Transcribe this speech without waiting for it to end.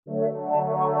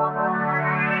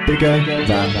Bigger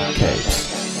than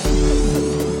capes.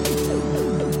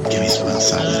 Give me some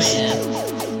sadness.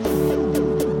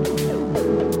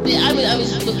 Yeah, I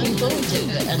was looking forward to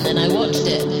it, and then I watched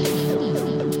it.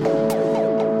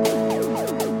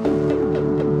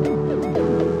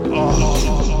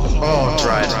 Oh,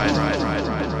 dry.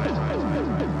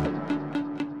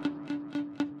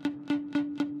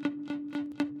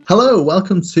 Hello,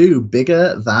 welcome to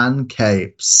Bigger Than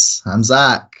Capes. I'm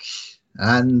Zach,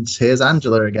 and here's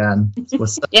Angela again.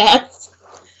 What's up? Yes.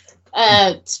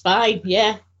 It's fine,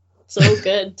 yeah. It's all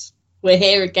good. We're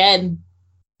here again.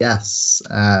 Yes,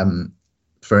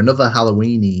 for another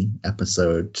Halloween-y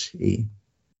episode.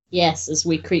 Yes, as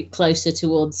we creep closer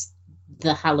towards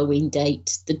the Halloween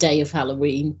date, the day of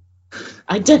Halloween.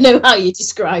 I don't know how you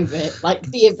describe it, like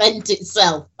the event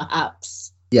itself,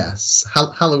 perhaps. Yes,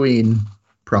 Halloween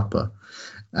proper.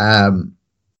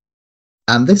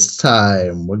 And this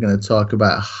time we're going to talk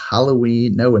about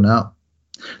Halloween. No, we're not.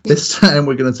 This time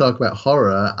we're going to talk about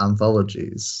horror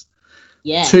anthologies.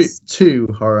 Yes. Two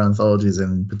horror anthologies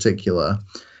in particular.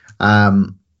 I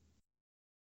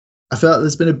feel like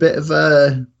there's been a bit of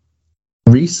a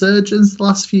resurgence the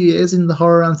last few years in the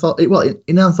horror anthology. Well,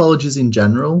 in anthologies in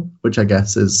general, which I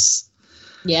guess is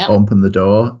open the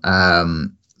door.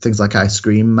 Things like I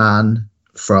Scream Man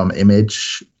from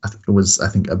Image, I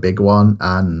think a big one,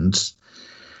 and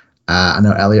I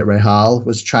know Elliot Ray Hall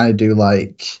was trying to do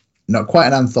like not quite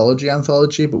an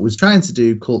anthology, but was trying to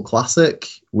do Cult Classic,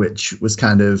 which was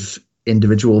kind of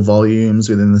individual volumes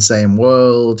within the same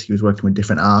world. He was working with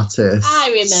different artists. I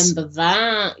remember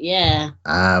that, yeah.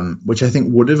 Which I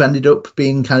think would have ended up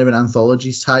being kind of an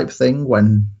anthology type thing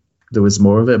when there was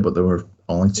more of it, but there were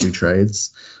only two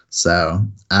trades. So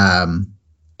kind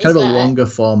of a longer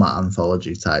format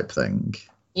anthology type thing.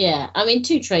 Yeah, I mean,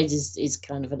 two trades is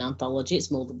kind of an anthology.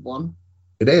 It's more than one.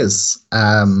 It is.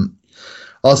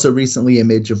 Also, recently,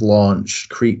 Image have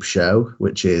launched Creepshow,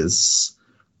 which is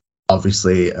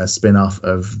obviously a spin-off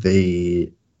of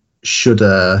the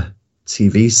Shudder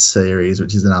TV series,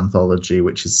 which is an anthology,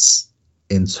 which is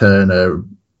in turn a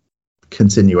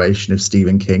continuation of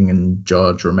Stephen King and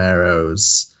George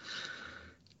Romero's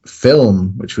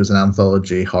film, which was an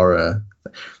anthology horror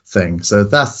thing. So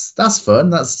that's fun.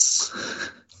 That's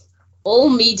all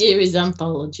media is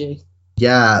anthology.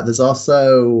 Yeah, there's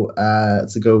also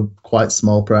to go quite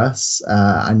small press.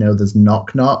 I know there's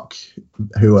Knock Knock,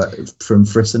 who are from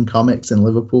Frisson Comics in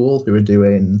Liverpool, who are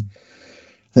doing.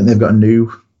 I think they've got a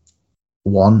new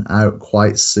one out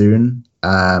quite soon.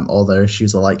 All their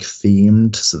issues are like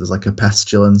themed, so there's like a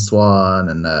pestilence one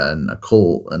and a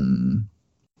cult and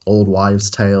old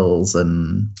wives' tales.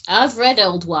 And I've read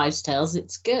Old Wives' Tales.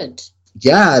 It's good.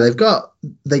 Yeah,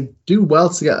 they do well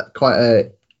to get quite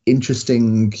a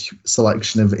interesting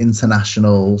selection of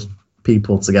international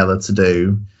people together to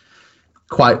do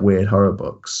quite weird horror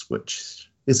books, which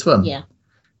is fun. Yeah.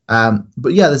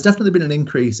 But yeah, there's definitely been an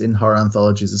increase in horror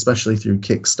anthologies, especially through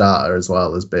Kickstarter as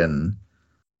well. There's been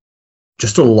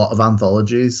just a lot of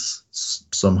anthologies,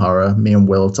 some horror. Me and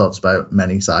Will have talked about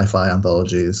many sci-fi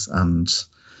anthologies, and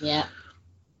yeah,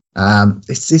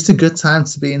 it's a good time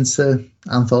to be into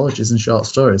anthologies and short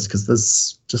stories because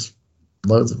there's just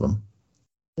loads of them.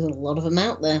 There's a lot of them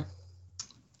out there.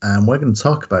 And we're going to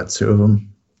talk about two of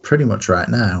them pretty much right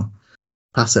now.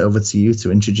 Pass it over to you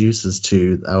to introduce us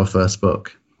to our first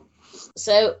book.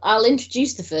 So I'll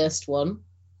introduce the first one,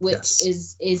 which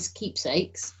Yes. is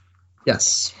Keepsakes.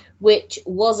 Yes. Which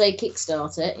was a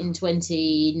Kickstarter in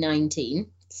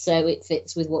 2019. So it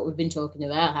fits with what we've been talking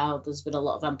about, how there's been a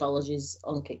lot of anthologies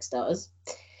on Kickstarters.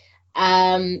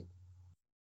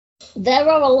 There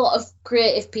are a lot of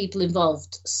creative people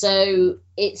involved. So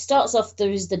it starts off,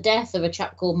 there is the death of a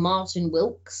chap called Martin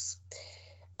Wilkes,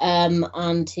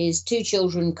 and his two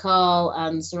children, Carl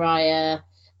and Soraya,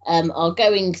 are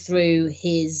going through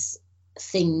his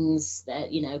things,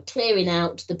 clearing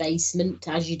out the basement,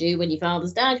 as you do when your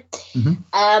father's died. Mm-hmm.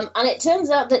 And it turns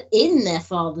out that in their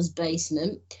father's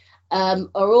basement are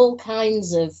all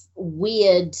kinds of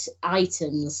weird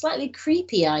items, slightly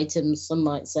creepy items, some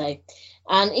might say.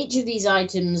 And each of these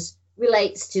items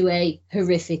relates to a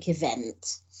horrific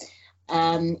event.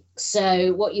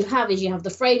 So what you have is you have the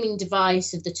framing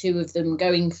device of the two of them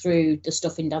going through the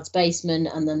stuff in Dad's basement,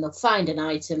 and then they'll find an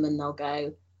item and they'll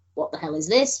go, what the hell is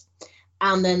this?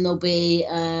 And then there'll be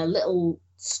a little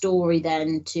story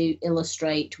then to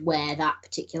illustrate where that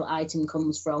particular item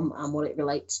comes from and what it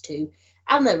relates to.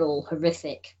 And they're all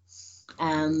horrific.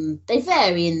 They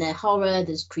vary in their horror.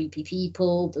 There's creepy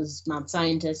people, there's mad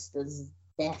scientists, there's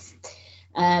death.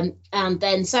 And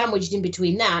then sandwiched in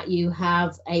between that, you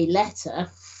have a letter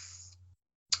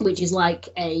which is like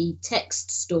a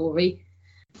text story,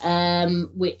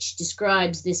 which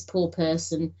describes this poor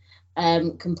person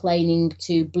complaining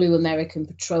to Blue American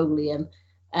Petroleum.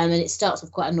 And it starts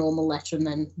with quite a normal letter, and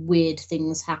then weird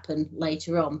things happen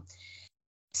later on.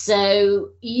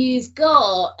 So you've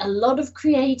got a lot of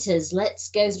creators. Let's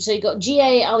go. So you've got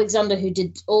G.A. Alexander, who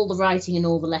did all the writing and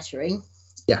all the lettering.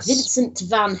 Yes. Vincent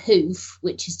Van Hoof,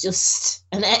 which is just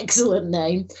an excellent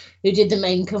name, who did the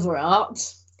main cover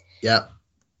art. Yeah.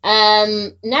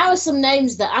 Now are some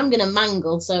names that I'm going to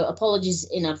mangle, so apologies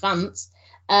in advance.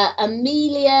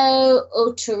 Emilio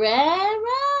Otterera?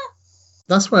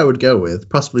 That's what I would go with,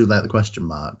 possibly without the question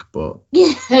mark, but...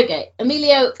 Yeah, okay.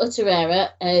 Emilio Otterera,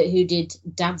 who did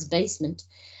Dad's Basement.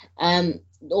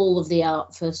 All of the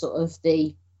art for sort of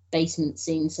the basement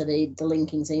scenes, so the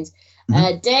linking scenes.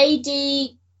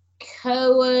 Dede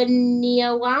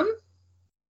Coaniawan.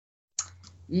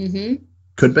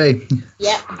 Could be.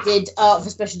 Yeah, did art for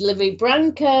Special Delivery.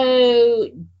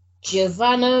 Branko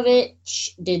Jovanovic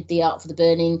did the art for The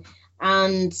Burning,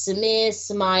 and Samir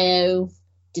Samayo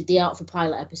did the art for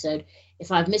Pilot Episode. If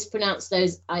I've mispronounced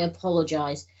those, I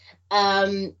apologise.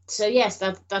 So yes,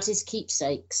 that is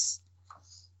Keepsakes.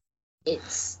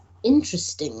 It's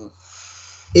interesting.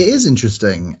 It is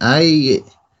interesting. As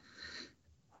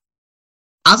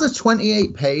a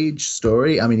 28-page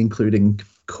story, I mean, including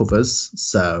covers,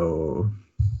 so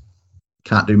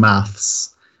can't do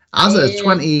maths. As a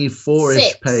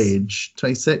 24-ish page,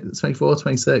 26, 24,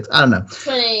 26, I don't know.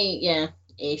 20, yeah,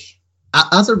 ish.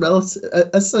 As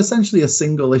as essentially a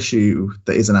single issue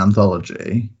that is an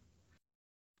anthology,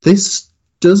 this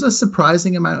does a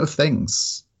surprising amount of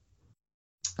things.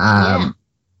 I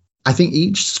think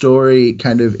each story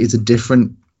kind of is a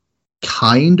different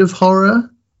kind of horror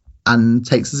and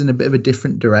takes us in a bit of a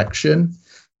different direction.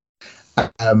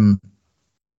 The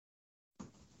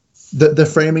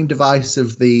framing device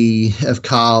of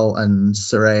Carl and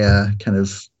Soraya kind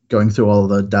of going through all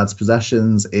the dad's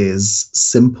possessions is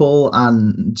simple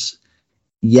and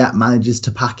yet manages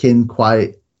to pack in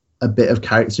quite a bit of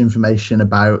character information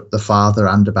about the father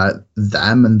and about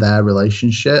them and their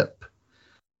relationship.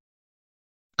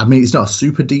 I mean, it's not a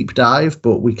super deep dive,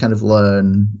 but we kind of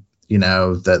learn,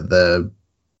 that the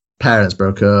parents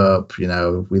broke up, we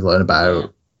learn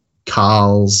about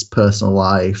Carl's personal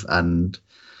life, and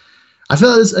I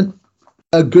feel there's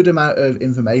a good amount of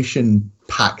information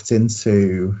packed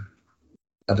into,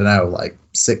 I don't know, like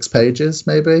 6 pages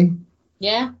maybe.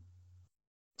 Yeah.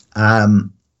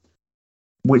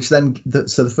 Which then,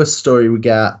 so the first story we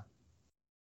get,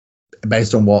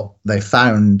 based on what they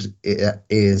found,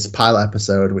 is Pilot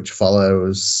Episode, which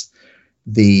follows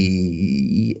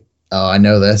I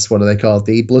know this, what are they called?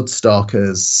 The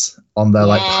Bloodstalkers on their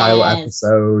pilot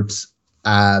episode,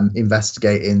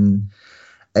 investigating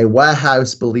a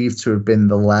warehouse believed to have been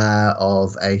the lair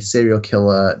of a serial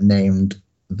killer named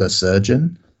the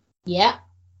Surgeon. Yeah.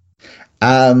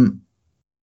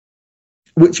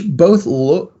 Which both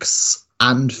looks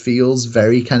and feels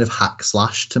very kind of hack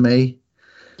slash to me.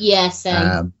 Yeah,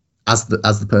 same. As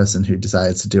the person who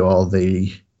decided to do all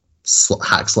the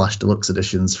hack slash deluxe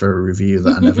editions for a review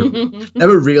that I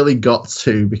never really got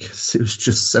to because it was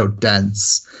just so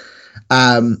dense.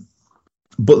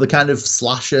 But the kind of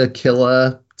slasher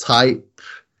killer type.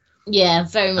 Yeah,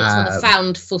 very much like the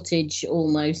found footage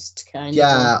almost kind of.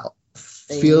 Yeah,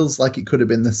 feels like it could have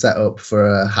been the setup for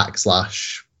a hack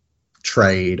slash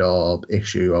trade or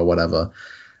issue or whatever.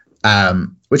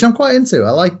 Which I'm quite into.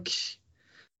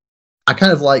 I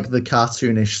kind of like the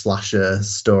cartoonish slasher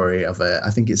story of it. I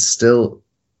think it still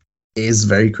is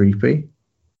very creepy.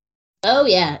 Oh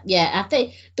yeah. I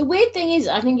think the weird thing is,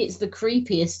 I think it's the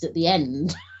creepiest at the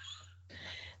end.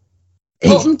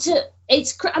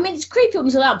 It's creepy up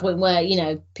until that point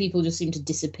where people just seem to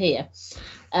disappear.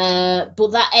 But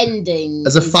that ending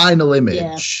as a final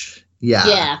image,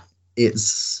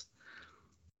 it's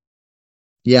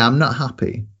I'm not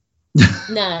happy.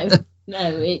 No,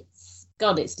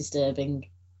 it's disturbing.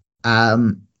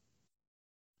 But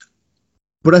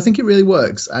I think it really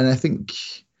works, and I think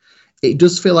it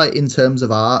does feel like, in terms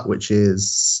of art, which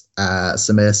is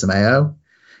Samir Samayo,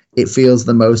 it feels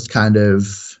the most kind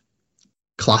of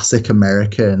classic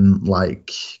American,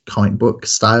 like, comic book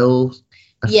style,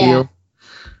 I feel.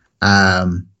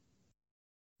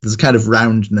 There's a kind of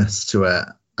roundness to it.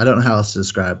 I don't know how else to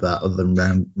describe that other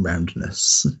than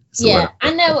roundness. Yeah,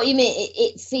 I know what you mean.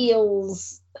 It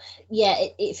feels... Yeah,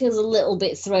 it feels a little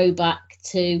bit throwback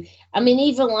to... I mean,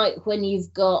 even like when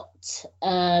you've got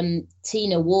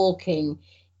Tina walking,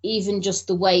 even just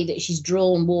the way that she's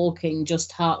drawn walking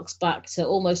just harks back to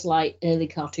almost like early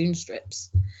cartoon strips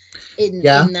in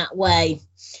that way.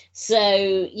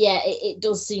 So yeah, it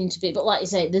does seem to be, but like you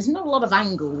say, there's not a lot of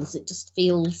angles. It just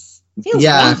feels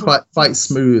yeah, round. quite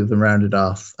smooth and rounded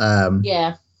off.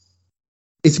 Yeah.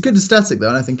 It's a good aesthetic though,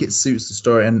 and I think it suits the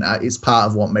story, and it's part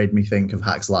of what made me think of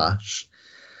Hack Slash.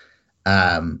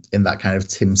 In that kind of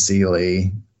Tim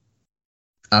Seeley.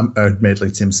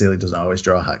 Admittedly, Tim Seeley doesn't always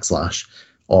draw Hack Slash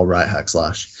or write Hack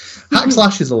Slash. Hack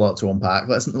Slash is a lot to unpack. I'm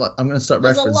going to start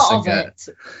There's referencing a lot of it.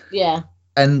 Yeah.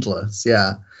 Endless,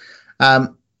 yeah.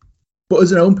 But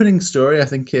as an opening story, I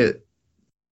think it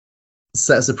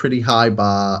sets a pretty high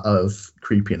bar of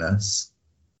creepiness.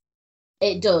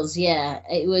 It does, yeah.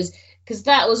 It was because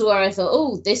that was where I thought,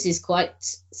 oh, this is quite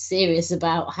serious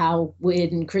about how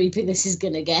weird and creepy this is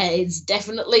going to get. It's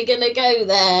definitely going to go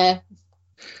there.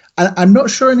 I'm not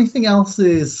sure anything else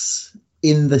is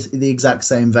in the exact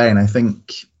same vein. I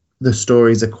think the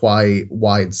stories are quite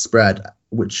widespread,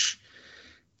 which,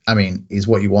 I mean, is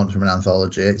what you want from an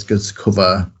anthology. It's good to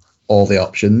cover all the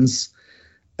options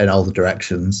and all the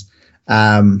directions.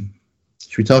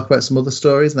 Should we talk about some other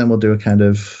stories and then we'll do a kind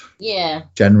of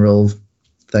general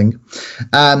thing?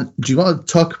 Do you want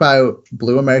to talk about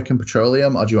Blue American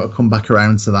Petroleum, or do you want to come back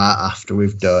around to that after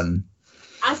we've done?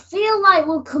 I feel like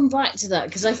we'll come back to that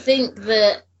because I think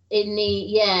that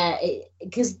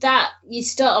because that you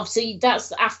start off. So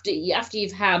that's after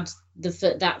you've had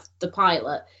the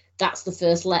pilot. That's the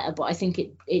first letter, but I think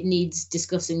it needs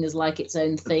discussing as like its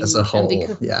own thing as a whole. And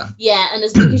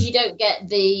because you don't get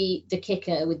the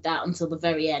kicker with that until the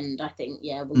very end. I think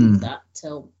we'll leave that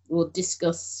till we'll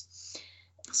discuss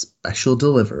Special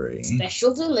Delivery.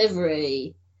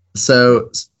 So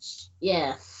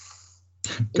yeah.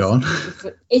 Go on.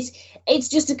 It's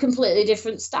just a completely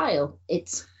different style.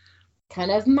 It's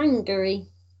kind of manga-y.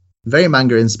 Very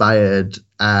manga inspired,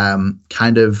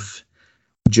 kind of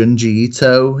Junji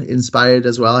Ito inspired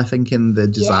as well, I think, in the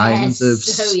designs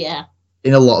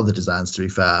in a lot of the designs, to be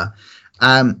fair.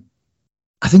 I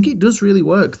think it does really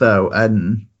work though,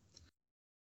 and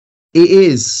it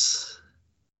is,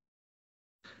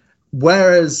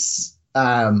 whereas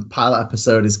pilot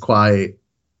episode is quite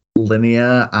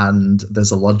linear and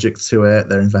there's a logic to it.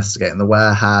 They're investigating the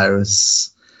warehouse,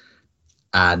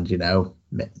 and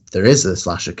there is a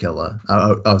slasher killer.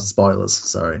 Oh, spoilers!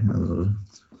 Sorry,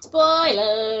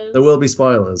 spoilers. There will be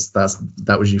spoilers.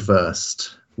 That was your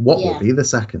first. What will be the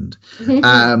second?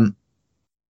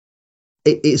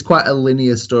 It's quite a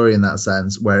linear story in that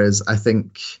sense. Whereas I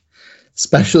think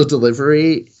Special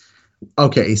Delivery,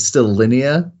 it's still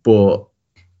linear, but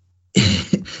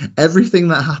everything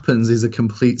that happens is a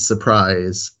complete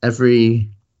surprise.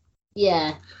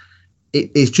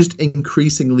 It's just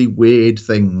increasingly weird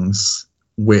things,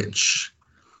 which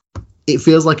it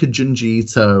feels like a Junji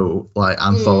Ito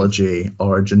anthology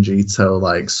or a Junji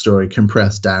Ito story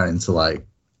compressed down into a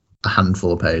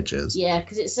handful of pages. Yeah,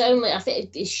 because it's only, I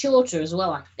think it's shorter as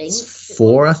well. I think it's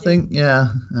 4. I think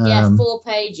 4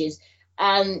 pages.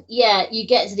 And you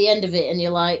get to the end of it and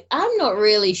you're like, I'm not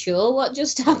really sure what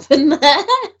just happened there.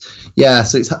 Yeah,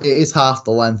 so it is half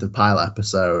the length of pilot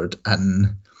episode,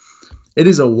 and it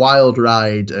is a wild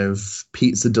ride of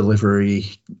pizza delivery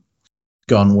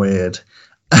gone weird.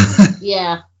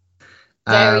 Yeah.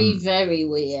 Very, very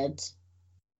weird.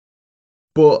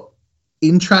 But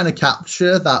in trying to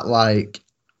capture that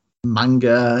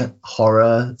manga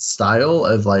horror style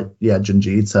of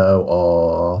Junji Ito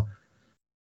or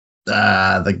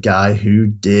the guy who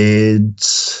did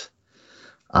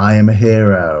I Am a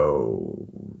Hero,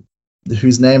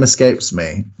 whose name escapes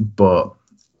me, but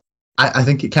I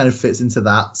think it kind of fits into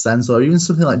that sense, or even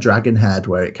something like Dragon Head,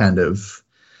 where it kind of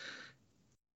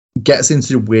gets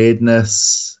into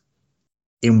weirdness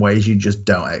in ways you just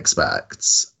don't expect.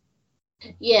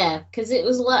 Yeah, because it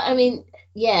was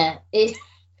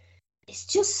it's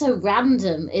just so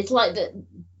random. It's like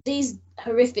these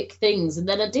horrific things, and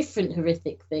then a different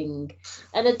horrific thing,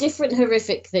 and a different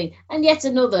horrific thing, and yet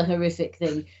another horrific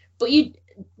thing. But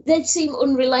they seem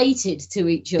unrelated to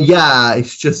each other. Yeah,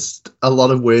 it's just a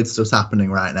lot of weird stuff's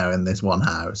happening right now in this one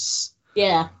house.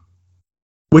 Yeah,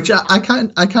 which I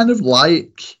kind of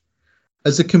like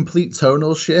as a complete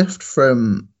tonal shift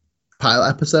from pilot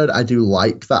episode. I do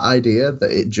like that idea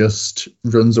that it just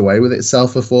runs away with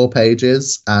itself for 4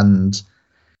 pages, and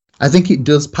I think it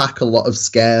does pack a lot of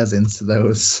scares into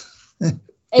those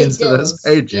those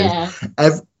pages. Yeah.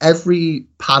 Every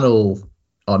panel,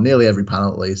 or nearly every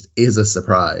panel at least, is a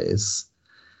surprise.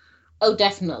 Oh,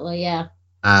 definitely, yeah.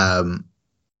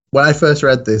 When I first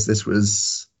read this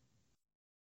was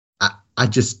I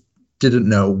just didn't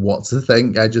know what to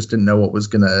think. I just didn't know what was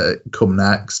going to come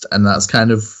next, and that's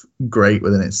kind of great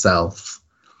within itself.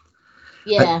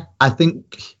 Yeah. I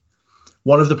think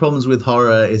one of the problems with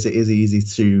horror is it is easy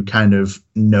to kind of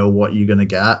know what you're going to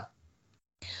get.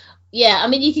 Yeah, I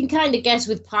mean, you can kind of guess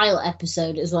with pilot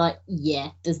episode, it's like,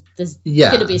 there's Yeah.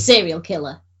 going to be a serial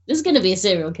killer. There's going to be a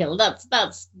serial killer.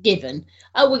 That's given.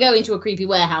 Oh, we're going to a creepy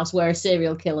warehouse where a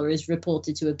serial killer is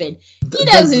reported to have been. You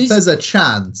know There's a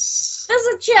chance.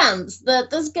 There's a chance that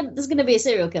there's going to be a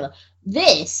serial killer.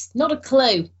 This, not a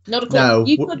clue. Not a clue. No.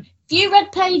 If you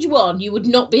read page 1, you would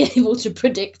not be able to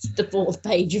predict the 4th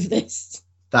page of this.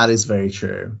 That is very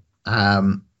true.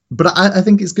 But I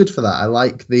think it's good for that. I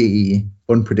like the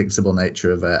unpredictable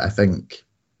nature of it. I think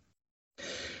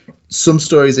some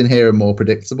stories in here are more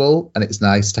predictable, and it's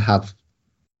nice to have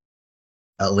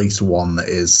at least one that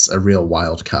is a real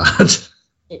wild card.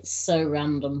 It's so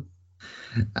random.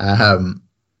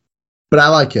 But I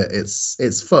like it.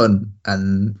 It's fun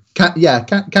and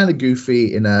kind of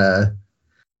goofy in a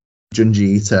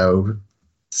Junji Ito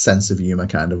sense of humor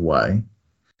kind of way.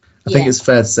 I think it's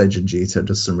fair to say Junji Ito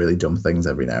does some really dumb things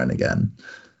every now and again.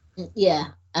 Yeah,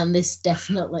 and this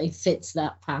definitely fits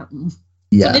that pattern.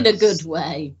 Yeah, but in a good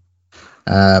way.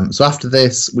 So after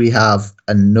this, we have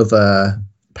another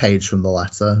page from the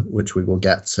letter, which we will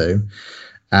get to.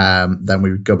 Then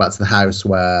we go back to the house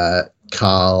where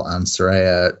Carl and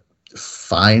Soraya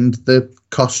find the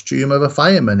costume of a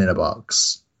fireman in a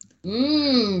box.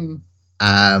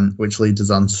 Which leads us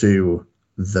on to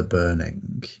the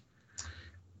burning.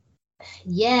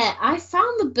 Yeah, I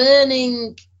found the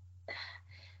burning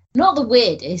not the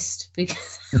weirdest,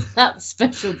 because that's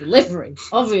special delivery,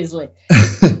 obviously.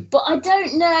 But I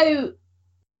don't know.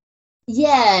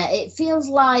 Yeah, it feels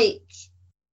like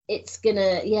it's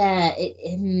gonna. Yeah,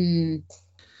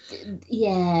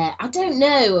 I don't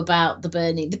know about the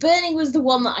burning. The burning was the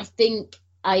one that I think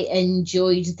I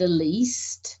enjoyed the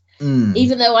least.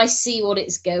 Even though I see what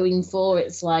it's going for,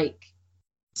 it's like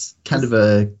it's kind of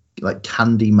a like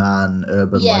Candyman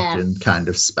urban legend kind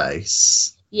of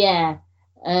space. Yeah.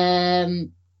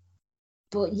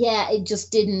 But yeah, it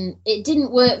just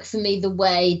didn't work for me the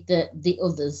way that the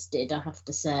others did, I have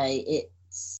to say.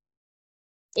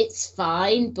 It's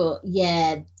fine, but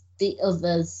yeah, the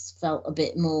others felt a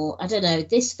bit more, I don't know,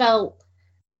 this felt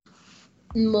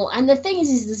more, and the thing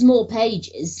is there's more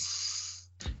pages.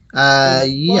 Yeah.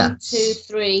 1, 2,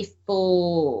 3,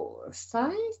 4,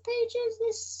 5 pages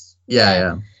this?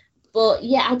 Yeah. But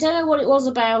yeah, I don't know what it was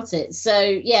about it. So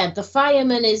yeah, the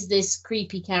fireman is this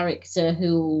creepy character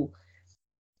who,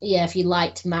 yeah, if you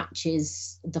liked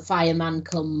Matches, the fireman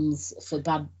comes for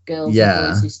bad girls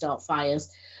and boys who start fires,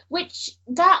 which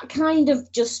that kind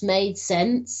of just made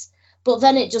sense. But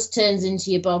then it just turns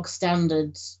into your bog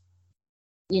standard,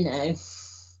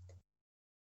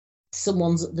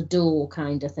 someone's at the door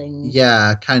kind of thing.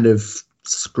 Yeah, kind of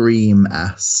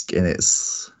Scream-esque in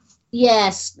its...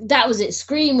 Yes, that was it.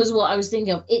 Scream was what I was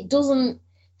thinking of. It doesn't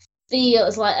feel,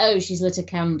 it's like, oh, she's lit a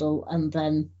candle and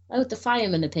then, oh, the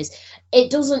fireman appears.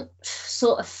 It doesn't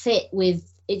sort of fit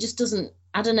with, it just doesn't,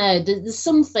 I don't know, there's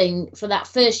something for that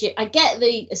first year. I get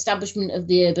the establishment of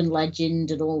the urban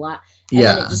legend and all that. And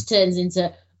then it just turns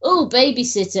into, oh,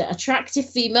 babysitter, attractive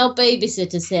female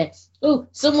babysitter's here. Oh,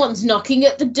 someone's knocking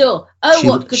at the door. Oh,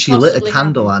 what could she possibly lit a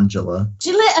candle, happen? Angela.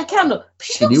 She lit a candle.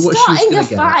 She's knew not what she was starting a gonna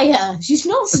get. fire. She's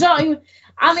not starting.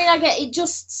 I mean, I get it.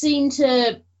 Just seemed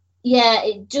to,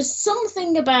 it just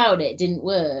something about it didn't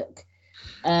work.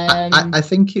 I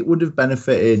think it would have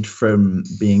benefited from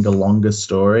being a longer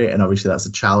story, and obviously that's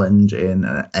a challenge in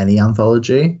any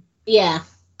anthology. Yeah.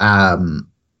 And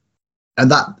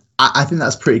that I think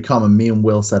that's pretty common. Me and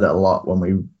Will said it a lot when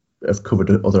we have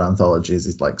covered other anthologies.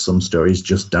 Is like some stories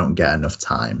just don't get enough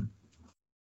time.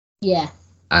 Yeah.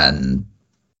 And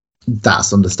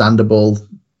that's understandable,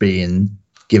 being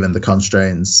given the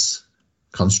constraints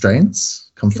is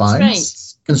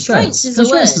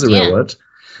a real word.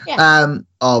 Yeah.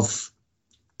 Of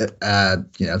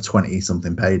 20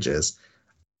 something pages.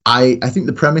 I think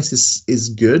the premise is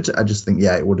good. I just think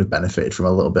it would have benefited from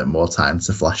a little bit more time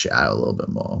to flesh it out a little bit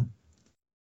more.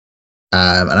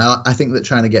 And I think that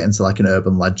trying to get into like an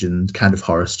urban legend kind of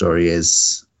horror story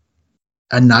is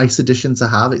a nice addition to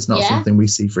have. It's not something we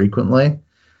see frequently.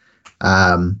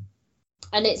 And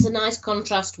it's a nice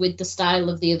contrast with the style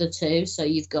of the other two. So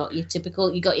you've got your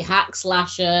typical, you got your hack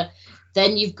slasher,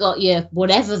 then you've got your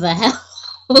whatever the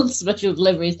hell special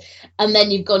deliveries, and then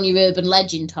you've got your urban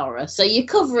legend horror. So you're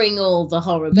covering all the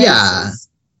horror bases.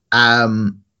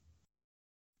 And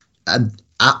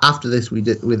after this, we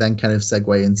then kind of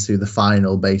segue into the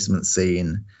final basement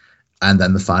scene, and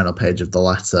then the final page of the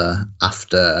letter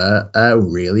after a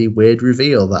really weird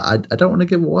reveal that I don't want to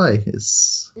give away.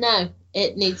 No,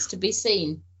 it needs to be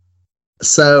seen.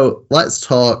 So let's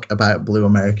talk about Blue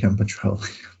American Petroleum.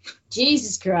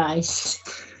 Jesus Christ.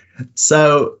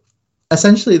 So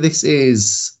essentially, this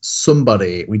is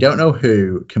somebody, we don't know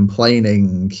who,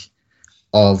 complaining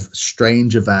of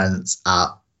strange events at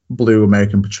Blue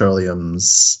American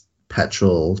Petroleum's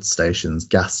petrol stations,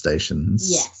 gas stations.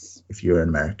 Yes. If you're an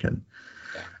American.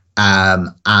 Yeah.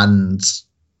 And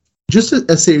just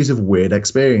a series of weird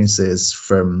experiences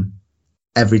from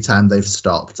every time they've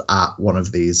stopped at one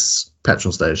of these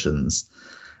petrol stations.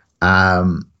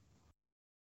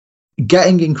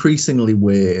 Getting increasingly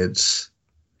weird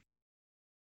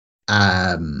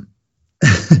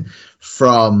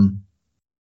from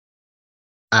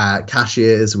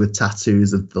cashiers with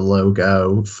tattoos of the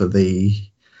logo for Blue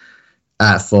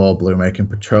American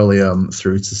Petroleum,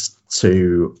 through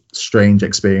to strange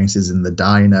experiences in the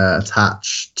diner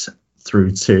attached,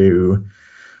 through to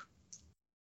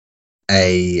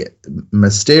a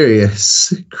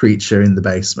mysterious creature in the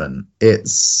basement. It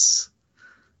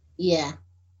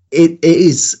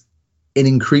is an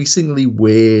increasingly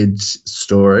weird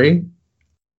story,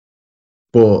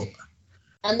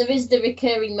 and there is the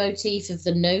recurring motif of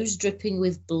the nose dripping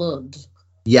with blood.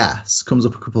 Yes, comes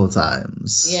up a couple of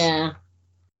times. Yeah.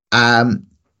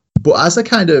 But as a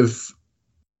kind of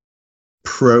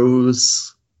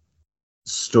prose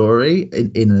story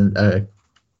in a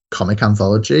comic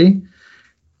anthology,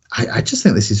 I just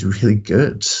think this is really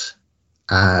good.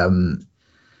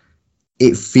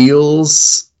 It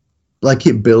feels like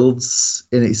it builds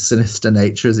in its sinister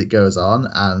nature as it goes on,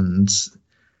 and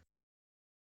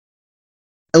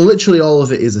literally all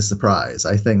of it is a surprise.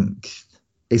 I think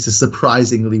it's a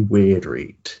surprisingly weird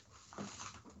read.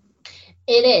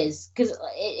 It is, because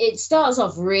it starts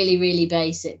off really, really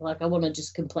basic. Like, I want to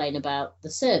just complain about the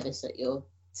service at your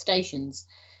stations.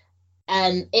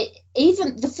 And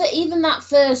even that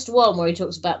first one where he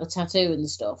talks about the tattoo and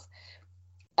stuff,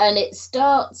 and it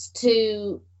starts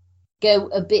to go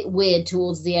a bit weird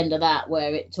towards the end of that,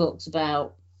 where it talks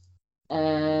about,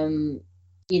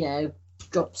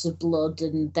 drops of blood,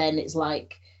 and then it's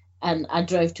like, and I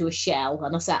drove to a Shell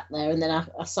and I sat there, and then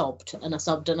I sobbed and I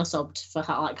sobbed and I sobbed for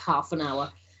like half an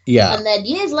hour. Yeah. And then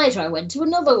years later I went to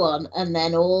another one, and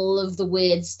then all of the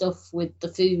weird stuff with the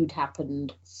food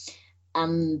happened.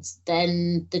 And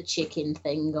then the chicken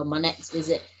thing on my next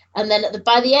visit. And then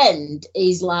by the end,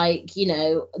 he's like,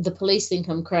 the police think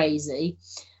I'm crazy.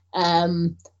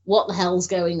 What the hell's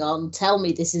going on? Tell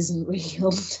me this isn't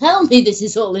real. Tell me this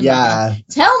is all in my head.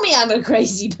 Tell me I'm a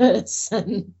crazy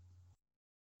person.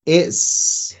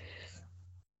 It's...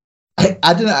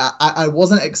 I don't know. I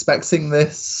wasn't expecting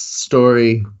this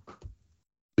story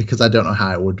because I don't know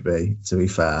how it would be, to be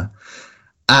fair.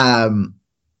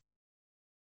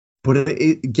 But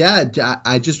I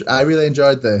really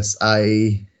enjoyed this.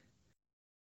 I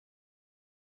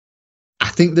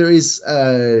think there is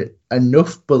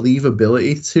enough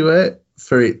believability to it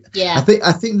for it. Yeah.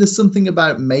 I think there's something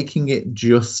about making it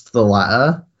just the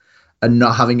letter and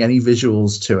not having any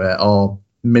visuals to it, or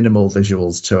minimal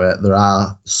visuals to it. There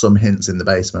are some hints in the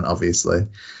basement, obviously.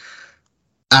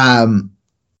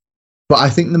 But I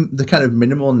think the kind of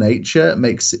minimal nature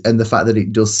makes it, and the fact that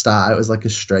it does start out as like a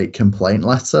straight complaint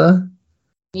letter,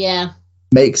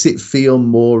 makes it feel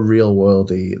more real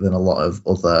worldy than a lot of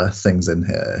other things in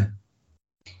here.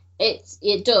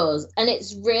 It does, and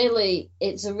it's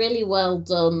a really well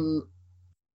done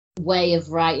way of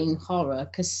writing horror,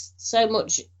 because so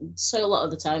a lot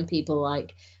of the time people are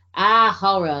like,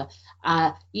 horror.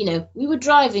 We were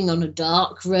driving on a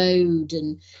dark road,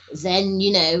 and then,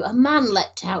 a man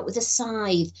leapt out with a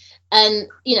scythe, and,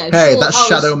 hey, that's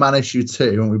Shadow Man issue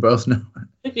 2, and we both know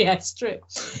it. Yeah, it's true.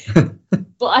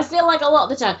 But I feel like a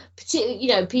lot of the time,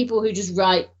 particularly, people who just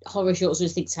write horror short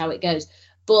stories think it's how it goes.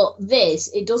 But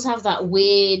it does have that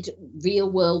weird real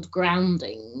world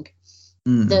grounding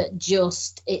that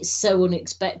it's so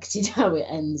unexpected how it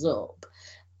ends up.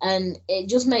 And it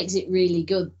just makes it really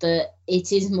good that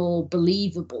it is more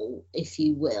believable, if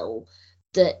you will.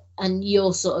 And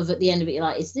you're sort of at the end of it, you're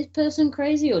like, is this person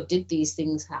crazy, or did these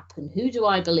things happen? Who do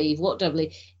I believe? What do I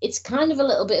believe? It's kind of a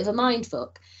little bit of a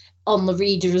mindfuck on the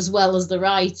reader as well as the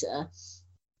writer.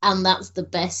 And that's the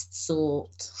best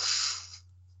sort.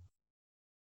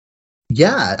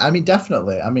 Yeah, I mean,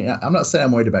 definitely. I mean, I'm not saying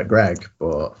I'm worried about Greg,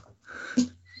 but...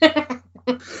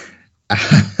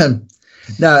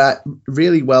 No,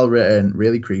 really well written,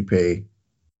 really creepy.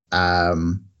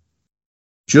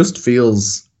 Just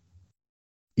feels,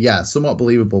 somewhat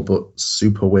believable, but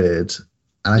super weird.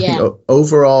 And I think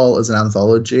overall, as an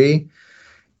anthology,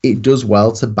 it does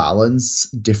well to balance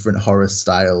different horror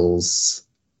styles.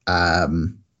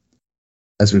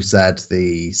 As we've said,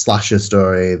 the slasher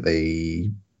story,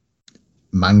 the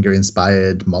manga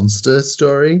inspired monster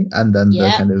story, and then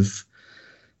the kind of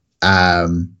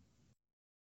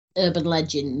urban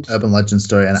legend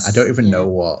story. And I don't even know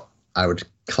what I would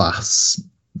class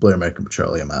Blue American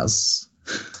Petroleum as.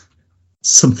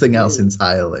 Something else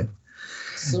entirely.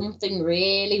 Something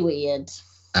really weird.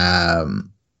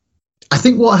 I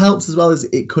think what helps as well is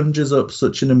it conjures up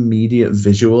such an immediate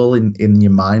visual in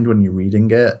your mind when you're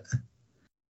reading it.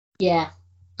 Yeah.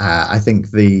 I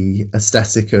think the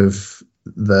aesthetic of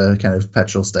the kind of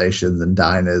petrol stations and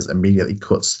diners immediately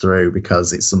cuts through,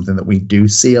 because it's something that we do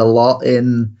see a lot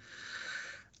in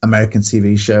American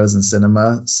TV shows and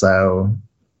cinema. So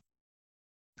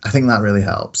I think that really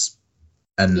helps.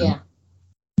 And yeah,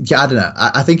 I don't know.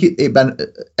 I think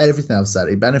everything I've said,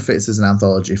 it benefits as an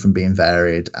anthology from being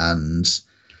varied. And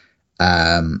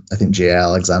I think G.A.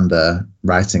 Alexander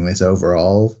writing this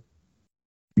overall,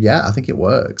 yeah, I think it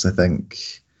works. I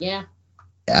think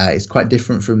it's quite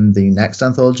different from the next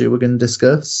anthology we're going to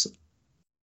discuss,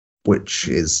 which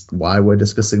is why we're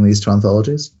discussing these two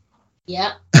anthologies.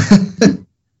 Yeah.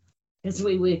 Because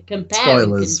we compare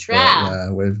Spoilers, and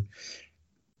contrast.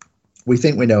 We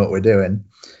think we know what we're doing.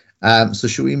 So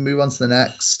should we move on to the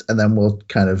next, and then we'll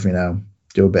kind of,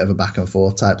 do a bit of a back and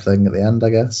forth type thing at the end, I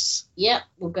guess? Yep,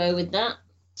 we'll go with that.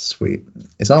 Sweet.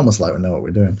 It's almost like we know what we're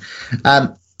doing.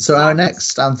 So our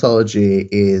next anthology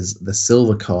is The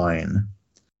Silver Coin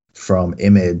from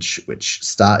Image, which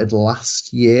started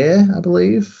last year, I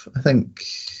believe. I think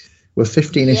we're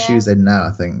 15 issues in now,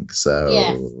 I think. So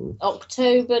yeah,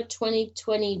 October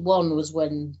 2021 was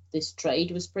when this trade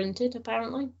was printed,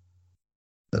 apparently.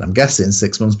 But I'm guessing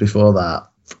 6 months before that.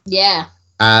 Yeah.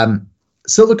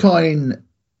 Silver Coin,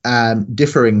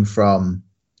 differing from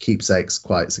Keepsakes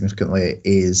quite significantly,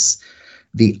 is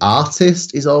the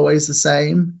artist is always the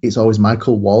same. It's always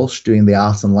Michael Walsh doing the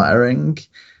art and lettering.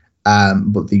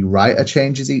 But the writer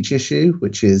changes each issue,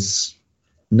 which is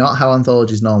not how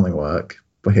anthologies normally work.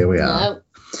 But here we are.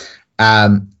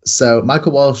 No. So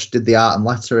Michael Walsh did the art and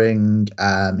lettering.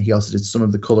 He also did some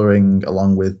of the colouring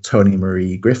along with Tony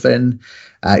Marie Griffin.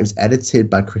 It was edited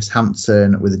by Chris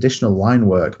Hampton with additional line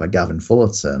work by Gavin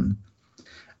Fullerton.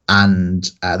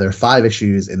 And there are 5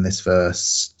 issues in this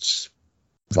first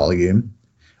volume.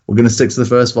 We're going to stick to the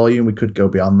first volume. We could go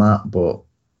beyond that, but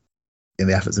in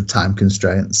the efforts of time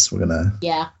constraints, we're going to...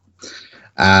 Yeah.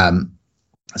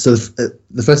 So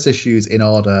the first issues in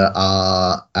order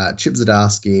are Chip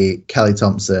Zdarsky, Kelly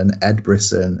Thompson, Ed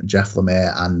Brisson, Jeff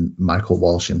Lemire, and Michael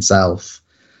Walsh himself,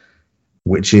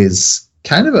 which is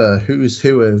kind of a who's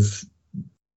who of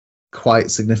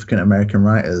quite significant American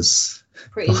writers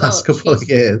Pretty the last much. couple of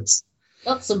years.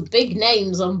 Got some big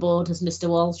names on board as Mr.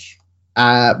 Walsh.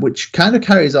 Which kind of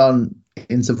carries on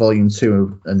into Volume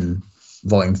 2 and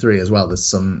Volume 3 as well. There's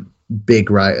some big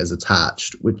writers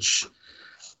attached, which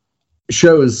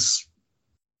shows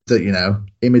that,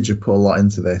 Image have put a lot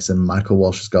into this, and Michael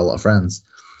Walsh has got a lot of friends.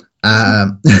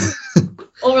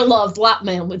 Or a lot of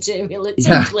blackmail material, it's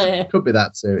unclear. Could be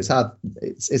that too. It's hard.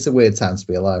 It's a weird time to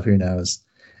be alive. Who knows?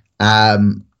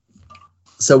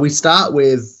 So we start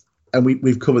with, and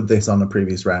we've covered this on a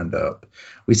previous roundup.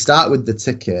 We start with The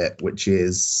Ticket, which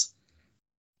is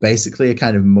basically a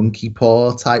kind of monkey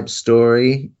paw type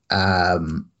story.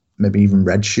 Maybe even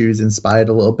Red Shoes inspired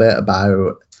a little bit,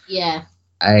 about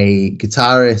a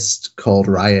guitarist called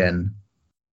Ryan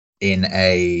in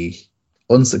a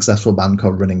unsuccessful band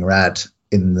called Running Red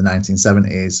in the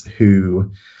 1970s,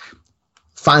 who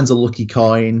finds a lucky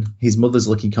coin, his mother's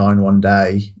lucky coin, one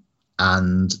day,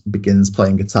 and begins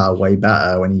playing guitar way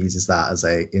better when he uses that as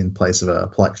in place of a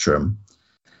plectrum.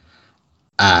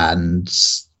 And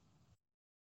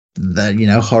then,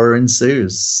 horror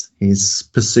ensues. His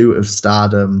pursuit of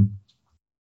stardom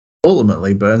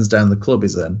ultimately burns down the club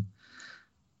he's in.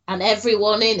 And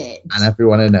everyone in it.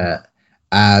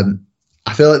 I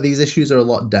feel like these issues are a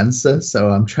lot denser, so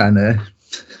I'm trying to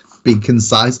be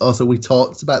concise. Also, we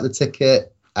talked about The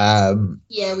Ticket.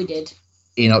 Yeah, we did.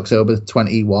 In October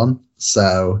 21.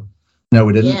 So, no,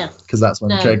 we didn't, because that's when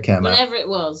the trade came out. Whenever it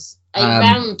was. A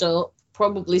roundup,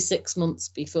 probably 6 months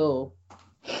before.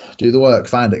 Do the work,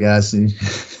 find it, guys.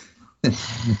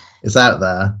 It's out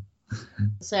there.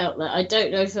 It's out there. I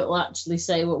don't know if it'll actually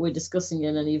say what we're discussing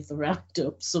in any of the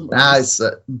roundups.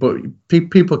 But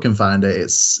people can find it.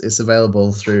 It's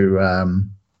available through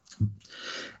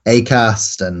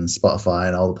Acast and Spotify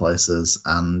and all the places.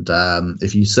 And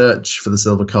if you search for The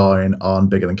Silver Coin on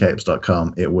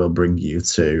biggerthancapes.com, it will bring you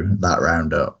to that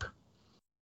roundup,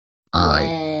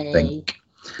 I think.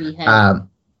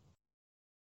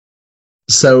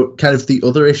 So kind of the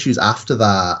other issues after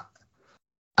that,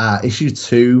 issue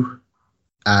 2,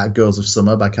 Girls of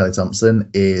Summer by Kelly Thompson,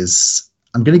 is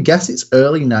I'm going to guess it's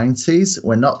early 90s.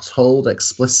 We're not told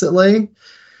explicitly.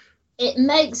 It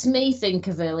makes me think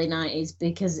of early 90s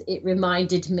because it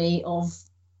reminded me of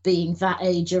being that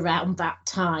age around that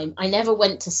time. I never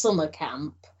went to summer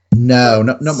camp. No,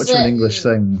 not much of an English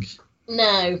thing.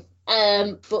 No,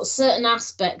 but certain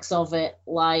aspects of it,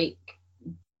 like,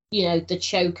 you know, the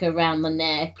choker around the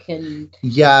neck and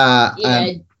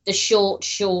the short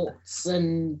shorts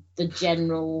and the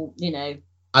general, you know.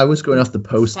 I was going off the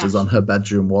posters on her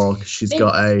bedroom wall because she's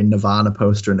got a Nirvana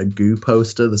poster and a Goo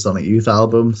poster, the Sonic Youth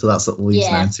album, so that's at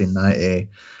least 1990.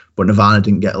 But Nirvana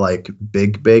didn't get like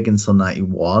big until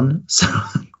 91, so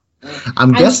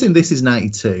I'm guessing this is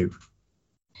 92.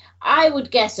 I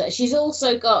would guess that. She's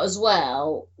also got as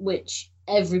well, which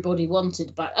everybody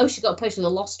wanted back. Oh, she's got a poster of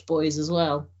the Lost Boys as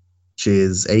well.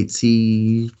 She's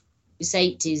 80. It's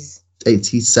 80s.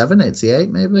 87, 88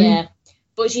 maybe? Yeah.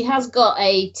 But she has got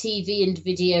a TV and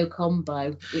video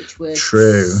combo, which was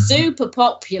super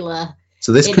popular.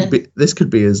 So this could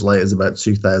be as late as about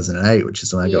 2008, which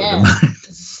is when I got in mind.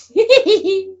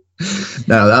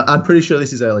 No, I'm pretty sure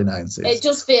this is early 90s. It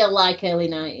does feel like early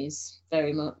 90s,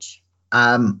 very much.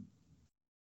 But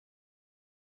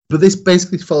this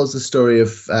basically follows the story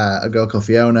of a girl called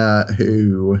Fiona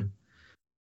who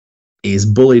is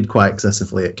bullied quite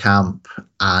excessively at camp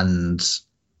and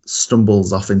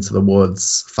stumbles off into the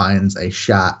woods, finds a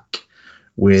shack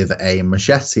with a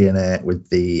machete in it with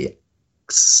the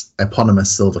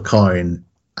eponymous silver coin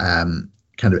kind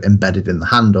of embedded in the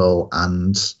handle,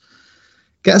 and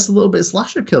gets a little bit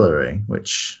slasher killery,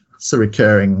 which is a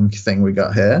recurring thing we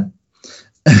got here.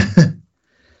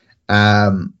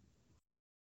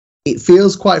 It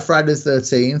feels quite Friday the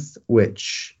 13th,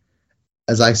 which,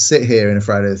 as I sit here in a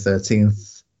Friday the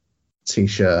 13th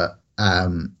t-shirt,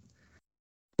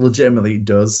 legitimately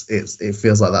does. It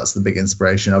feels like that's the big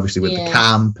inspiration, obviously, with the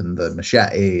camp and the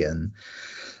machete,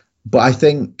 but I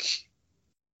think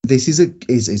this is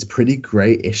a pretty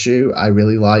great issue. I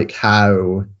really like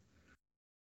how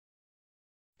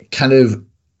kind of,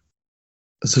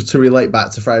 so to relate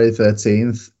back to Friday the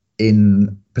 13th,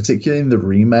 particularly in the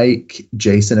remake,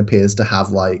 Jason appears to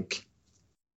have like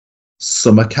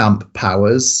summer camp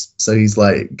powers. So he's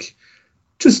like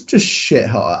just shit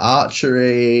hot at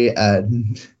archery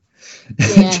and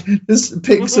just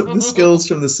picks up the skills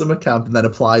from the summer camp and then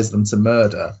applies them to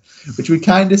murder, which we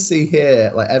kind of see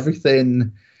here. Like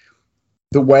everything,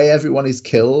 the way everyone is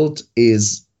killed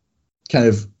is kind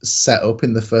of set up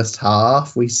in the first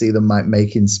half. We see them like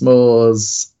making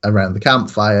s'mores around the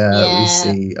campfire. We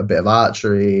see a bit of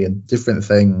archery and different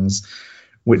things,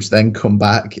 which then come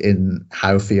back in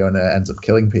how Fiona ends up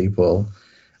killing people.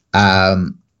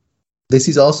 This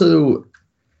is also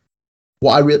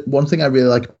one thing I really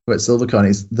like about Silvercoin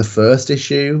is the first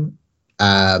issue,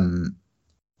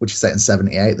 which is set in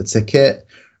 78. The ticket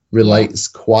relates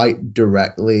quite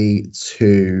directly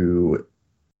to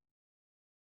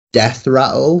Death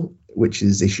Rattle, which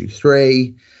is issue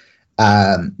 3.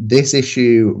 This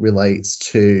issue relates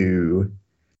to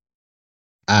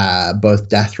both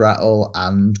Death Rattle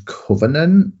and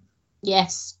Covenant.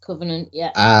 Yes, Covenant,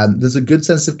 yeah. There's a good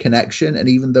sense of connection, and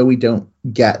even though we don't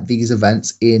get these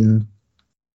events in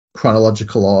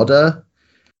chronological order,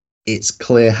 it's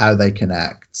clear how they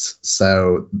connect.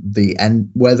 So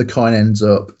where the coin ends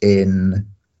up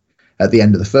at the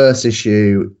end of the first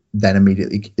issue,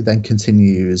 then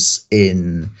continues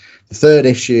in the third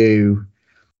issue,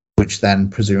 which then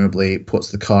presumably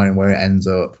puts the coin where it ends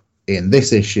up in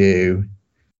this issue.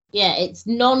 Yeah, it's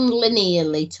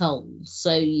non-linearly told.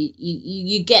 So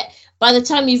you get, by the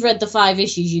time you've read the 5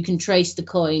 issues, you can trace the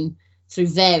coin through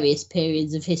various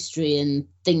periods of history and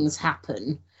things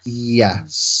happen.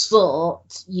 Yes.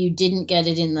 But you didn't get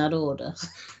it in that order.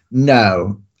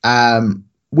 No.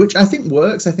 Which I think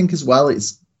works. I think as well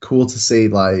it's cool to see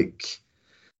like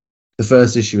the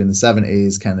first issue in the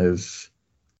 70s kind of,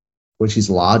 which is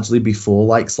largely before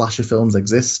like slasher films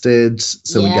existed,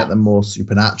 so we get the more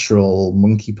supernatural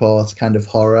monkey paw kind of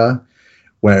horror,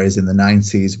 whereas in the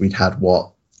 90s we'd had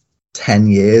 10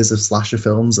 years of slasher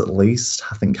films at least.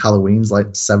 I think Halloween's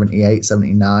like 78,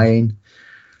 79.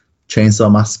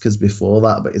 Chainsaw Massacre's before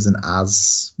that, but isn't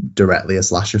as directly a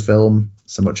slasher film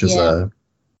so much as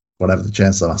whatever the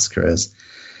Chainsaw Massacre is.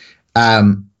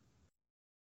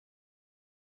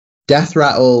 Death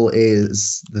Rattle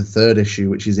is the third issue,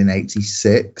 which is in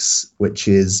 86, which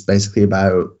is basically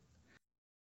about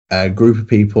a group of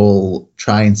people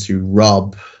trying to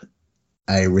rob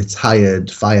a retired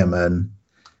fireman,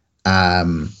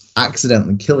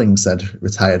 accidentally killing said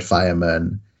retired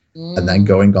fireman, and then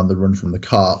going on the run from the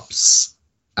cops,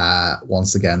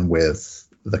 once again with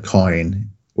the coin,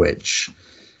 which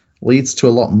leads to a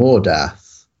lot more death.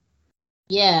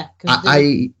 Yeah, because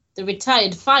the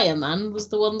retired fireman was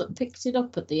the one that picked it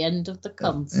up at the end of the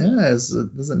concert. Yeah,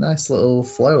 there's a nice little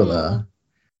flow there.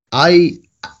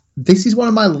 This is one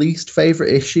of my least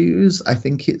favorite issues. I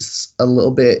think it's a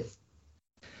little bit.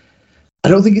 I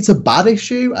don't think it's a bad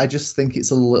issue. I just think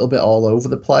it's a little bit all over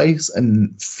the place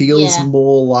and feels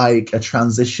more like a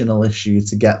transitional issue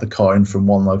to get the coin from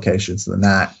one location to the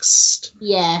next.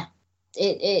 Yeah,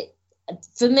 it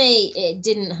for me, it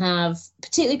didn't have,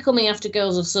 particularly coming after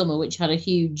Girls of Summer, which had a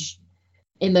huge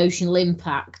emotional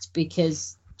impact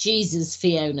because Jesus,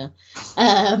 Fiona.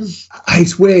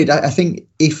 It's weird. I think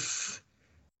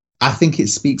it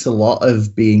speaks a lot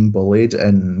of being bullied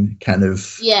and kind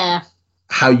of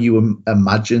how you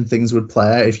imagine things would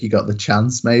play out if you got the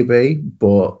chance, maybe.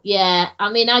 But yeah, I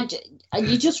mean,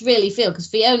 you just really feel, because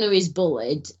Fiona is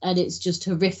bullied and it's just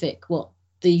horrific what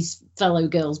these fellow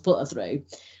girls put her through.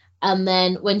 And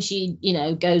then when she,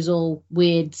 goes all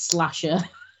weird slasher,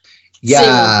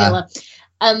 serial killer,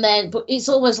 and then, but it's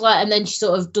almost like, and then she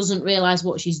sort of doesn't realise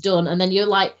what she's done. And then you're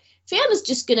like, Fiona's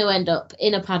just going to end up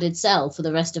in a padded cell for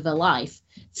the rest of her life.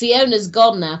 Fiona's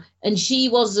gone now. And she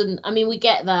wasn't, I mean, we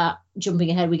get that, jumping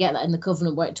ahead, we get that in the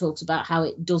Covenant where it talks about how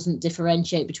it doesn't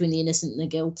differentiate between the innocent and the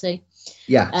guilty.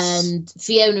 Yes. And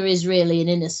Fiona is really an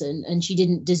innocent, and she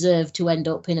didn't deserve to end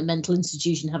up in a mental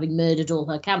institution having murdered all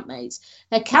her campmates.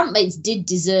 Her campmates did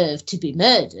deserve to be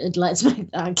murdered, let's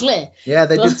make that clear. Yeah,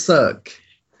 they did suck.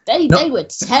 They were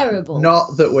terrible.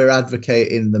 Not that we're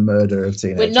advocating the murder of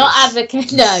teenagers. We're not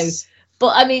advocating, no.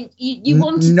 But, I mean, you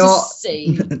wanted to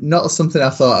see. Not something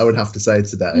I thought I would have to say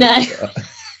today. No.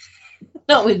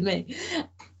 Not with me.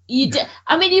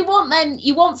 I mean, you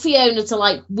want Fiona to,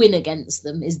 like, win against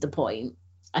them, is the point,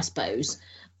 I suppose.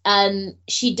 And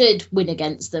she did win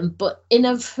against them, but in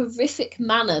a horrific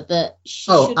manner that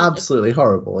she absolutely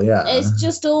horrible, yeah. It's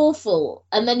just awful.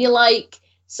 And then you're like,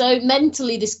 so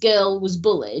mentally this girl was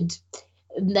bullied,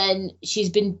 and then she's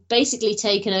been basically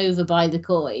taken over by the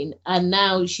coin, and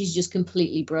now she's just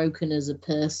completely broken as a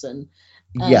person.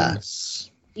 Yes.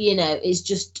 It's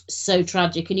just so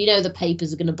tragic. And the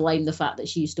papers are going to blame the fact that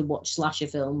she used to watch slasher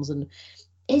films, and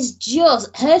it's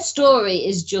just, her story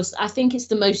is just, I think it's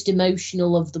the most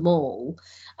emotional of them all.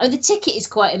 I mean, the ticket is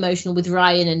quite emotional with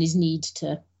Ryan and his need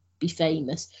to be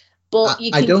famous. But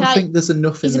I don't think there's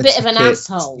enough in the ticket. He's a bit of an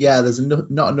asshole. Yeah, there's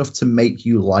not enough to make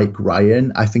you like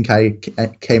Ryan. I think I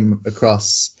came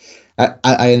across...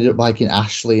 I ended up liking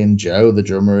Ashley and Joe, the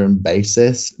drummer and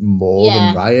bassist, more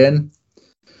than Ryan.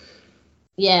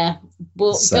 Yeah,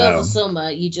 but Girls of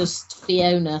Summer, you just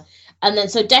Fiona. And then,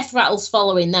 so Death Rattle's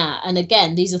following that. And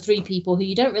again, these are three people who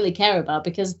you don't really care about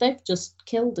because they've just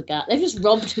killed a guy. They've just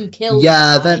robbed and killed a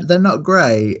guy. They're not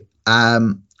great. I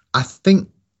think...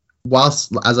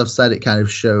 Whilst, as I've said, it kind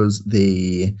of shows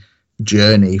the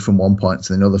journey from one point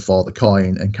to another for the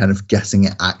coin and kind of getting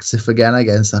it active again, I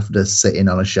guess, after sitting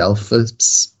on a shelf for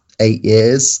 8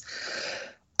 years.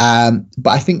 But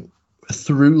I think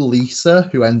through Lisa,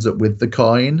 who ends up with the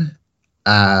coin,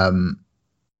 I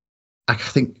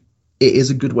think it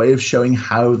is a good way of showing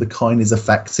how the coin is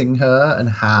affecting her and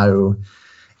how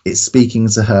it's speaking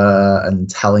to her and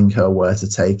telling her where to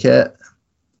take it.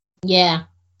 Yeah.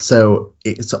 So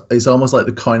it's almost like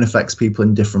the coin affects people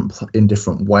in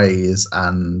different ways,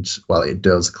 and well, it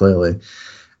does clearly.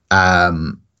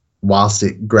 Whilst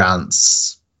it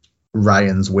grants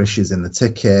Ryan's wishes in the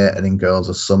ticket, and in Girls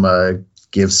of Summer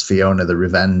gives Fiona the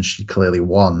revenge she clearly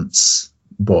wants,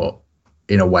 but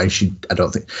in a way I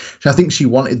think she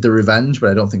wanted the revenge,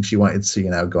 but I don't think she wanted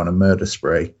to go on a murder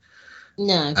spree.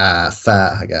 No.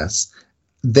 Fair, I guess.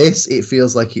 This, it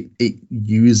feels like it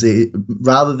uses,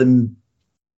 rather than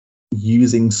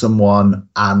using someone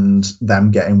and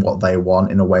them getting what they want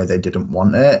in a way they didn't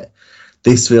want it,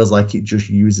 this feels like it just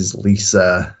uses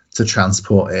Lisa to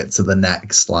transport it to the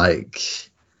next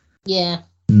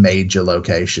major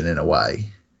location in a way.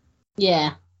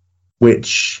 Yeah.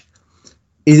 Which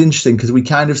is interesting because we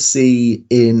kind of see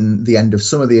in the end of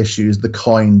some of the issues the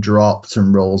coin dropped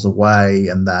and rolls away,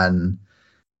 and then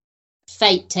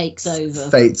fate takes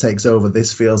over.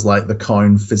 This feels like the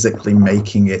coin physically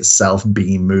making itself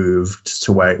be moved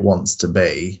to where it wants to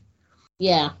be.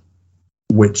 Yeah.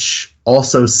 Which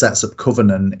also sets up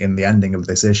Covenant in the ending of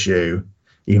this issue,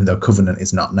 even though Covenant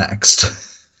is not next.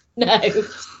 No.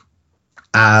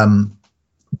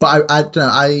 But I don't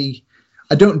know.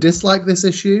 I don't dislike this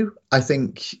issue. I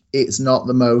think it's not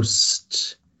the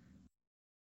most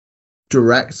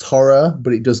direct horror,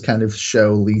 but it does kind of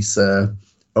show Lisa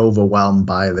overwhelmed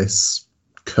by this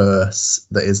curse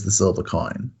that is the silver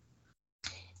coin.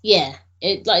 Yeah,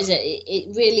 it, like I said,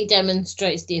 it really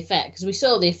demonstrates the effect, because we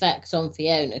saw the effect on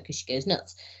Fiona because she goes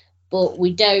nuts, but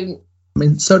we don't I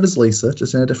mean, so does Lisa,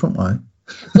 just in a different way.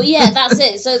 But yeah, that's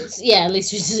it. So yeah,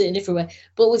 Lisa does it in a different way.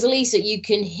 But with Lisa, you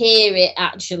can hear it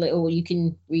actually, or you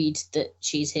can read that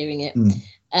she's hearing it,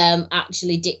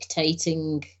 actually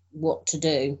dictating what to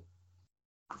do.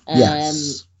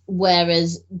 Yes.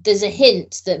 Whereas there's a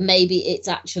hint that maybe it's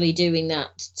actually doing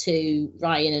that to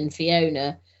Ryan and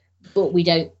Fiona, but we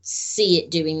don't see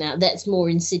it doing that. That's more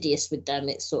insidious with them.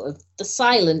 It's sort of the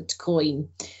silent coin.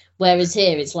 Whereas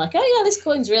here it's like, oh yeah, this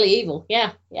coin's really evil.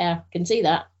 Yeah, can see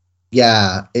that.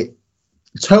 Yeah, it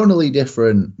totally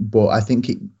different, but I think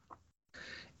it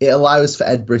allows for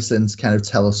Ed Brisson to kind of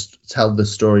tell the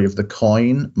story of the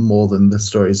coin more than the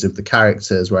stories of the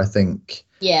characters, where I think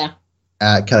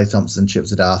Kelly Thompson and Chip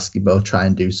Zdarsky both try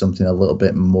and do something a little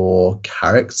bit more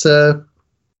character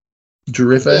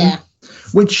driven,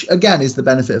 which again is the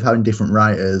benefit of having different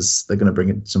writers. They're going to bring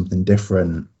in something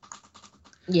different.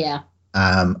 Yeah.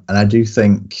 And I do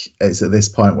think it's at this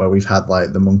point where we've had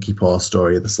like the monkey paw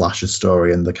story, the slasher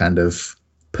story, and the kind of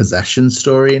possession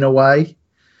story in a way.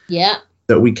 Yeah.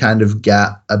 That we kind of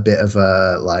get a bit of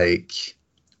a like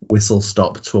whistle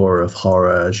stop tour of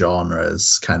horror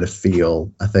genres kind of feel.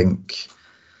 I think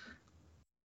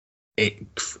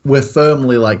we're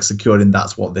firmly like secured in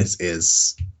that's what this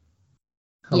is.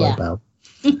 Hello, Belle.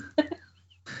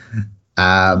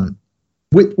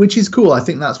 Which is cool. I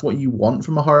think that's what you want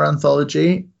from a horror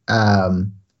anthology. But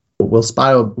we'll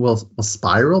spiral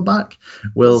back.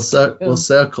 We'll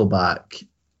circle back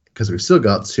because we've still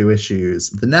got 2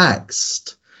 issues. The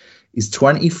next is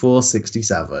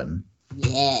 2467.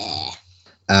 Yeah.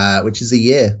 Which is a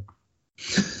year.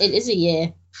 It is a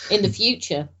year in the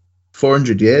future.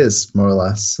 400 years, more or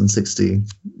less, and 60,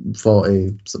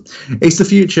 40. It's the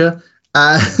future.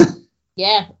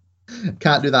 Yeah.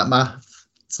 Can't do that math.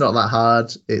 It's not that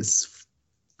hard. It's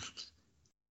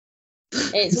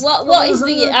what is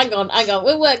the hang on,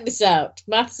 we'll work this out.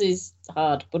 Maths is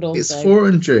hard, but also it's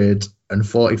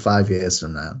 445 years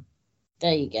from now.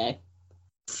 There you go.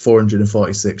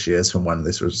 446 years from when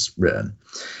this was written.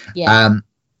 Yeah.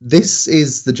 This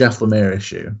is the Jeff Lemire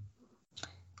issue.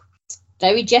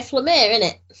 Very Jeff Lemire, isn't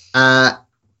it?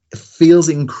 It feels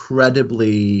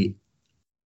incredibly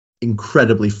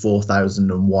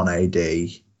 4001 AD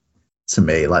to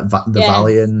me, like the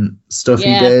Valiant stuff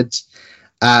he did.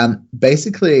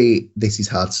 Basically, this is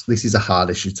hard. This is a hard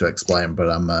issue to explain, but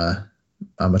I'm a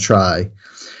try.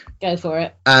 Go for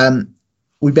it.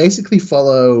 We basically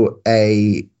follow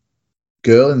a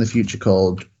girl in the future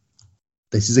called.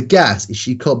 This is a guess. Is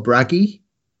she called Braggy?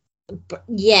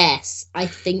 Yes, I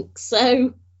think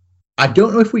so. I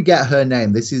don't know if we get her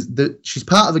name. She's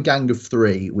part of a gang of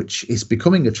 3, which is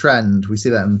becoming a trend. We see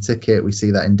that in the ticket. We see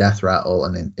that in Death Rattle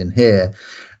and in here.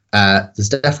 There's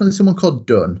definitely someone called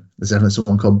Dunn. There's definitely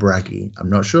someone called Braggy. I'm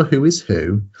not sure who is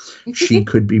who. She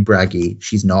could be Braggy.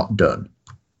 She's not Dunn.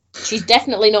 She's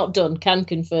definitely not Dunn. Can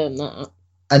confirm that.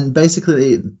 And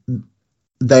basically,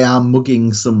 they are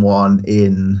mugging someone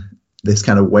in this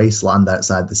kind of wasteland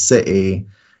outside the city,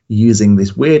 using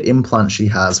this weird implant she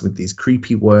has with these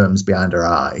creepy worms behind her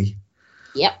eye.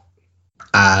 Yep.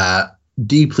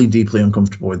 Deeply, deeply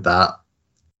uncomfortable with that.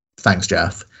 Thanks,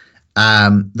 Jeff.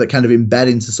 That kind of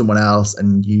embed into someone else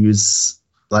and use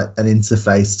like an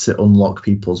interface to unlock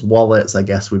people's wallets. I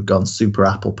guess we've gone super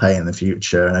Apple Pay in the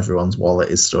future and everyone's wallet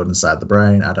is stored inside the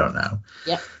brain. I don't know.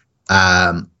 Yep.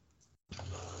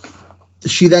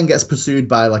 She then gets pursued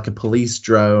by like a police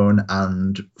drone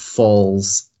and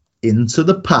falls into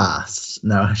the past.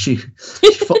 No, she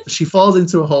falls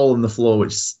into a hole in the floor,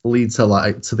 which leads her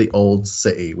like to the old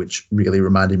city, which really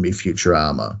reminded me of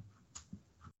Futurama.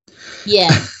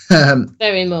 Yeah,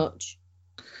 very much.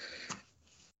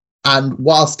 And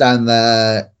whilst down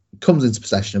there, comes into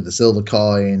possession of the silver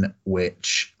coin,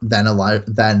 which then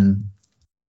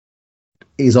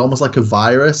is almost like a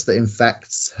virus that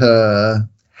infects her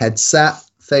headset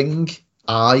thing,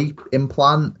 eye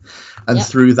implant, and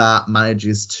through that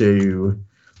manages to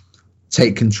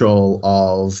take control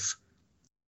of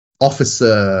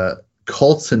Officer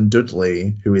Colton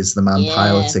Dudley, who is the man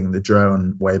piloting the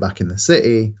drone way back in the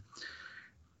city.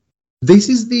 This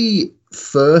is the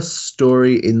first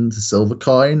story in the Silver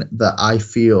Coin that I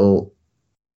feel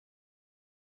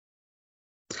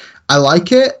I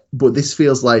like it, but this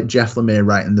feels like Jeff Lemire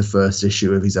writing the first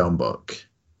issue of his own book.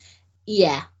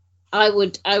 Yeah, I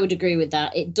would agree with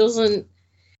that. It doesn't.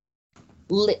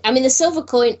 I mean, the silver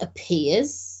coin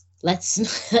appears.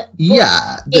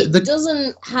 It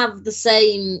doesn't have the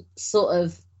same sort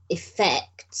of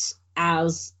effect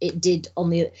as it did on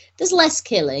the. There's less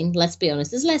killing. Let's be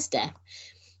honest. There's less death.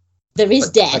 There is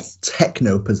death. Like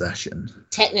techno possession.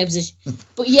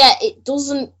 But yeah, it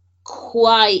doesn't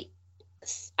quite.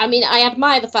 I mean, I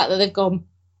admire the fact that they've gone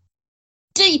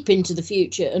deep into the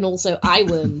future and also eye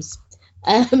worms.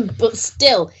 But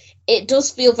still, it does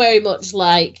feel very much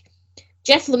like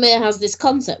Jeff Lemire has this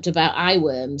concept about eye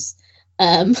worms.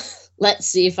 Let's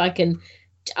see if I can.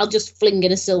 I'll just fling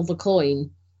in a silver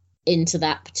coin into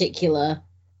that particular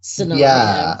scenario.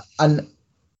 Yeah, and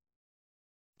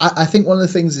I think one of the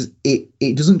things is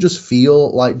it doesn't just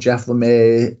feel like Jeff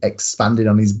Lemire expanded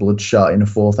on his Bloodshot in a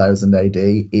 4000 AD.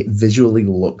 It visually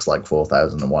looks like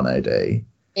 4001 AD.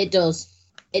 It does.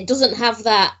 It doesn't have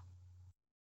that,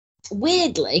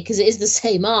 weirdly, because it is the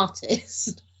same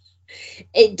artist.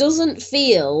 It doesn't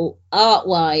feel,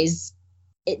 art-wise,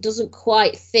 it doesn't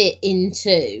quite fit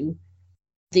into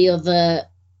the other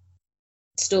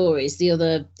stories, the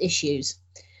other issues.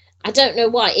 I don't know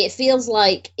why. It feels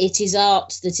like it is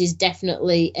art that is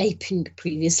definitely aping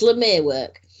previous Lemire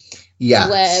work. Yeah.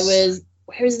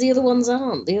 Whereas the other ones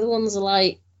aren't. The other ones are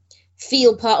like,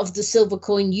 feel part of the Silver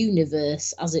Coin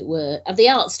universe, as it were. And the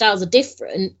art styles are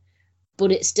different,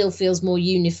 but it still feels more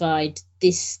unified.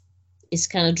 This is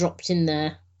kind of dropped in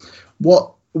there.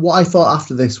 What I thought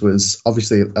after this was,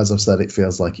 obviously, as I've said, it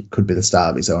feels like it could be the start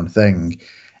of its own thing.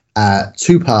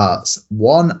 2 parts.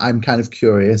 One, I'm kind of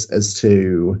curious as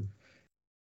to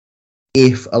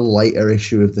if a later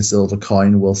issue of the Silver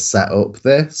Coin will set up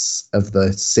this, of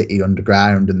the city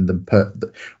underground, and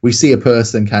we see a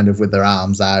person kind of with their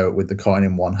arms out with the coin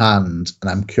in one hand, and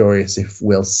I'm curious if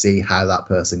we'll see how that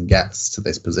person gets to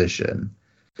this position.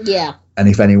 Yeah. And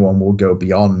if anyone will go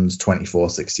beyond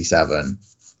 2467.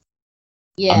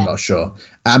 Yeah. I'm not sure.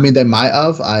 I mean, they might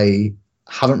have. I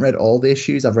haven't read all the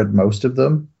issues. I've read most of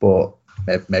them, but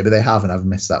maybe they have, and I've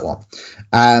missed that one.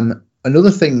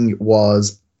 Another thing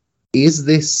was, is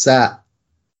this set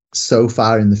so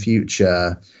far in the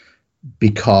future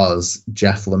because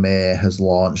Jeff Lemire has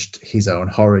launched his own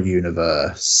horror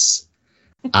universe?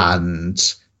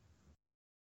 And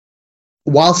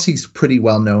whilst he's pretty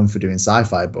well known for doing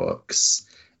sci-fi books,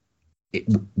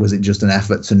 was it just an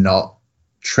effort to not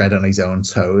tread on his own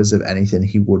toes of anything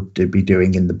he would be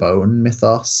doing in the Bone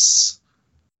mythos?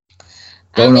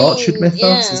 Orchard mythos,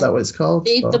 yeah. Is that what it's called?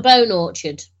 The Bone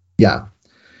Orchard. Yeah.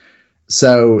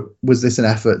 So was this an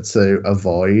effort to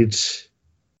avoid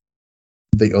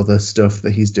the other stuff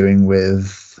that he's doing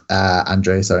with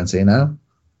Andrea Sorrentino?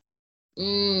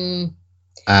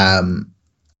 I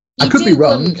could be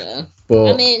wrong, wonder.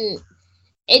 But I mean,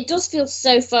 it does feel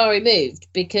so far removed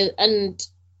and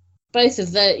both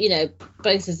of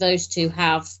those two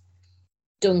have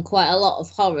done quite a lot of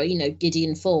horror.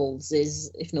 Gideon Falls is,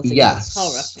 if nothing else,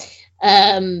 horror.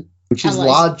 Which is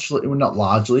largely, well, not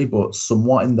largely, but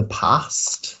somewhat in the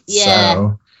past. Yeah.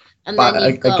 So, and but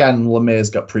again, Lemire's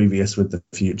got previous with the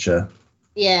future.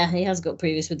 Yeah, he has got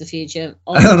previous with the future.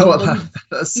 I don't know what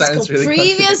that sounds really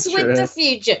previous with the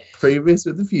future. Previous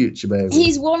with the future, baby.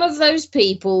 He's one of those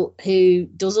people who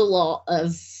does a lot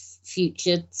of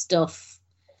future stuff.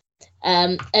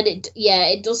 And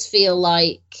it does feel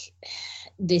like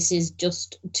this is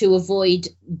just to avoid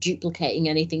duplicating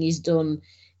anything he's done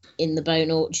in the Bone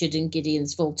Orchard and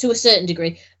Gideon's Fall to a certain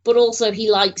degree, but also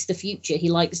he likes the future. He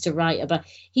likes to write about.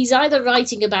 He's either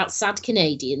writing about sad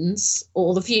Canadians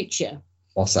or the future,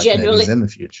 or sad Canadians in the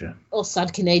future, or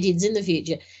sad Canadians in the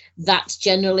future. That's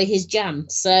generally his jam.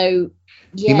 So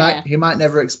yeah, he might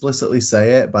never explicitly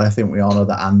say it, but I think we all know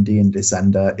that Andy in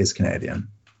Descender is Canadian.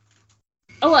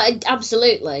 Oh,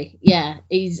 absolutely, yeah.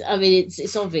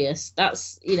 It's obvious.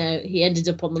 That's he ended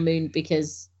up on the moon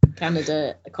because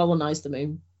Canada colonized the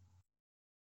moon.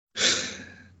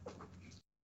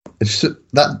 It's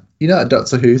that that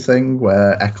Doctor Who thing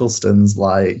where Eccleston's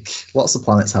like, lots of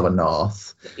planets have a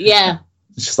north. Yeah,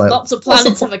 it's just like lots of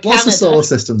planets have a Canada. Lots of solar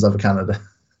systems have a Canada.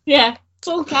 Yeah, it's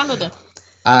all Canada.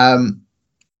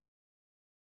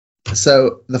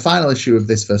 So the final issue of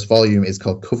this first volume is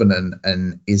called Covenant,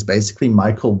 and is basically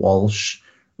Michael Walsh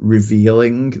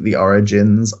revealing the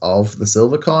origins of the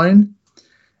Silver Coin.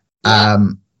 Yeah.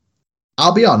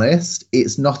 I'll be honest,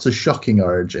 it's not a shocking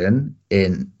origin.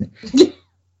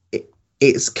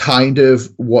 It's kind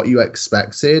of what you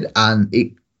expected, and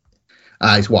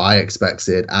it's what I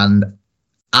expected. And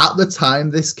at the time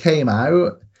this came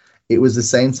out, it was the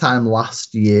same time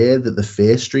last year that the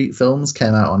Fear Street films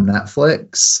came out on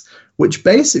Netflix, which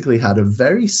basically had a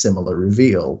very similar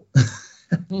reveal.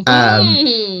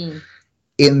 In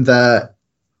the,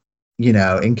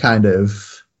 in kind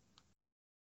of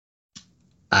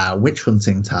witch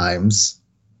hunting times.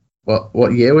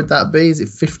 What year would that be? Is it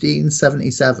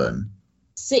 1577?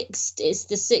 It's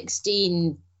the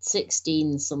 16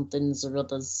 somethings or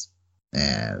others.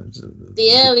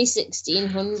 The early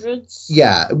 1600s.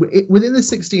 Yeah, within the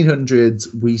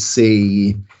 1600s, we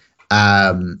see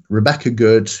Rebecca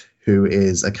Good, who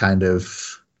is a kind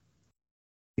of,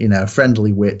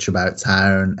 friendly witch about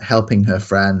town, helping her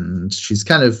friend. She's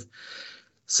kind of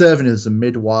serving as a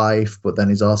midwife, but then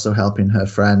is also helping her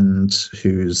friend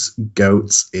whose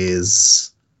goat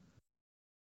is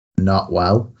not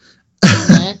well.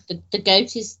 Yeah, the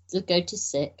goat is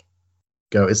sick.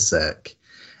 Goat is sick.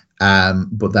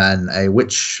 But then a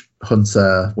witch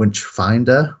finder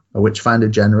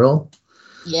general.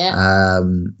 Yeah.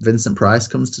 Vincent Price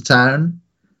comes to town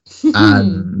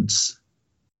and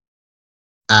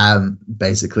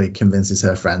basically convinces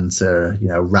her friend to,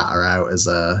 rat her out as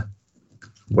a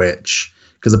witch,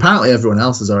 because apparently everyone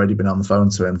else has already been on the phone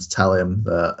to him to tell him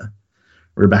that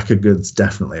Rebecca Good's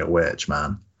definitely a witch,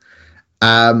 man.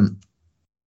 I've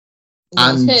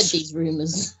heard these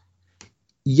rumors.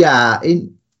 Yeah,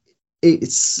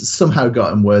 it's somehow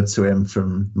gotten word to him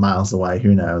from miles away,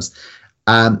 who knows.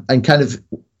 And kind of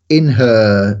in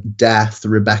her death,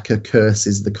 Rebecca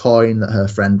curses the coin that her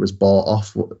friend was bought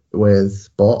off with.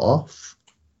 Bought off?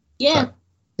 Yeah.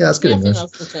 Yeah, that's good English. I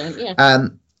think that's the term, yeah.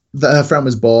 That her friend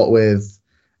was bought with,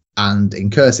 and in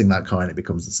cursing that coin, it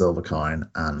becomes the silver coin,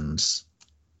 and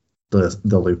the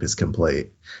loop is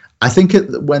complete. I think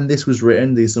when this was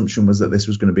written, the assumption was that this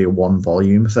was going to be a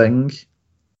 1-volume thing.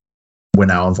 We're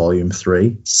now on volume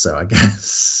 3, so I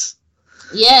guess.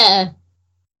 Yeah.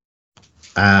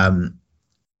 But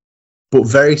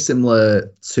very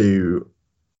similar to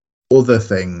other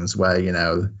things where,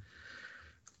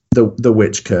 the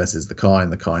witch curses the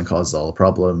coin causes all the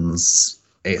problems.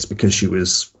 It's because she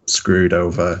was screwed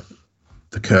over.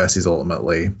 The curse is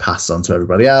ultimately passed on to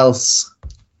everybody else.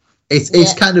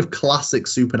 It's kind of classic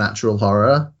supernatural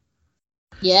horror.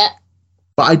 Yeah.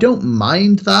 But I don't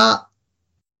mind that.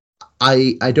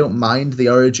 I don't mind the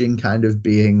origin kind of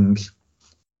being,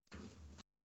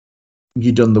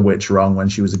 you done the witch wrong when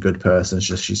she was a good person. It's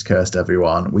just she's cursed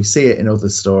everyone. We see it in other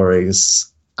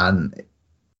stories, and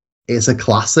it's a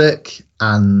classic.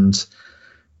 And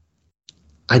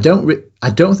I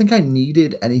don't think I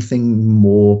needed anything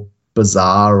more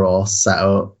bizarre or set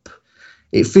up.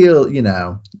 It feels,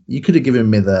 you could have given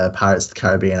me the Pirates of the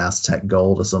Caribbean Aztec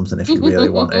Gold or something if you really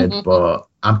wanted, but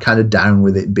I'm kind of down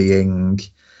with it being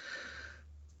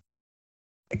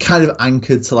kind of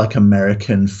anchored to like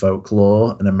American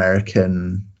folklore and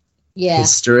American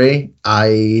history.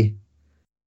 I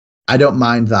don't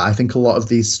mind that. I think a lot of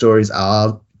these stories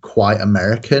are quite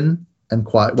American and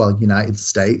quite, United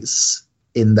States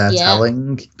in their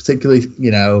telling. Particularly,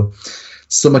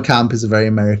 summer camp is a very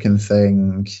American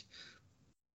thing.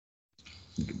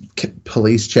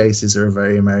 Police chases are a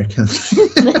very American thing.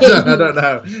 I don't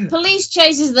know. Police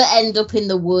chases that end up in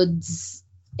the woods.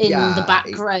 In the back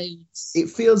roads. It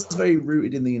feels very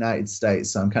rooted in the United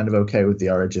States, so I'm kind of okay with the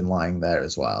origin lying there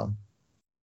as well.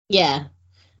 Yeah,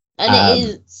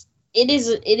 and it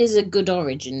is a good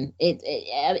origin.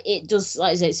 It does,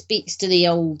 like I say, it speaks to the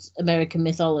old American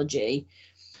mythology.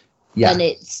 Yeah, and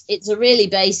it's a really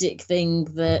basic thing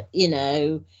that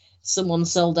someone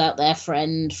sold out their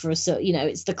friend for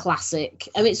it's the classic.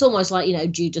 I mean, it's almost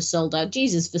like Judas sold out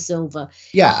Jesus for silver.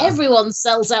 Yeah, everyone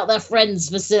sells out their friends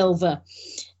for silver.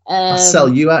 I'll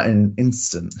sell you out in an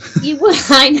instant. You would,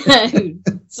 I know.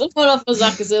 Someone offers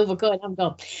Zach a silver coin, I'm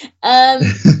gone.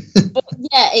 But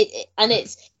yeah,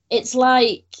 it's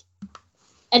like,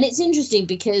 and it's interesting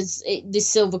because this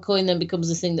silver coin then becomes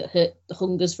a thing that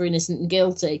hungers for innocent and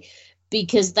guilty,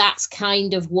 because that's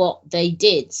kind of what they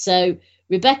did. So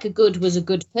Rebecca Good was a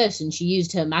good person. She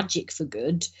used her magic for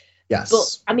good. Yes.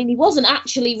 But I mean, he wasn't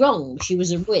actually wrong. She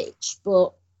was a witch,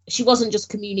 but she wasn't just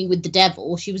communing with the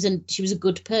devil. She was a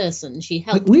good person. She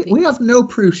helped. We have no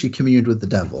proof she communed with the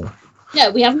devil.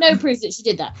 No, we have no proof that she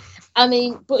did that. I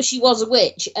mean, but she was a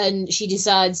witch, and she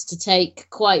decides to take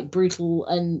quite brutal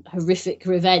and horrific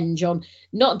revenge on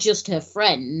not just her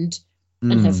friend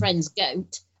and her friend's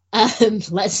goat.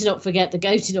 Let's not forget the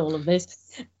goat in all of this.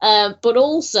 But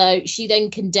also, she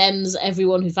then condemns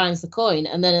everyone who finds the coin,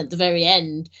 and then at the very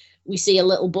end, we see a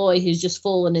little boy who's just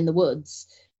fallen in the woods,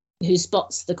 who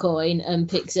spots the coin and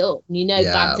picks it up. And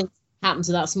bad things happen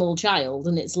to that small child,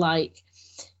 and it's like,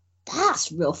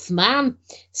 that's rough, man.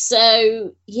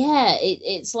 So yeah,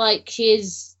 it's like she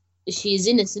is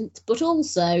innocent, but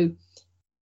also,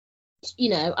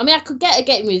 I mean, I could get her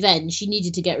getting revenge. She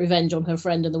needed to get revenge on her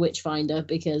friend and the Witchfinder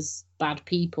because bad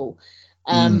people.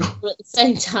 But at the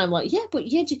same time,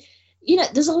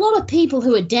 there's a lot of people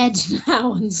who are dead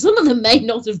now, and some of them may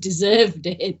not have deserved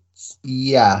it.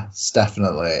 Yes,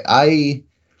 definitely. I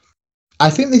I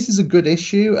think this is a good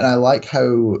issue, and I like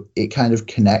how it kind of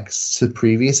connects to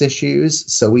previous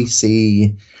issues. So we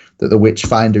see that the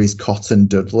Witchfinder is Cotton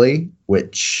Dudley,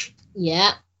 which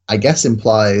I guess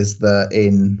implies that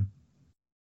in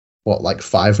like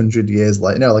 500 years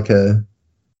later, no, like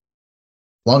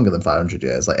longer than 500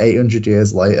 years, like 800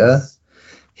 years later,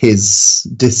 his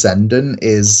descendant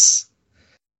is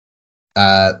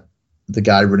the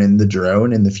guy running the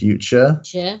drone in the future.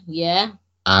 Sure, yeah.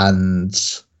 And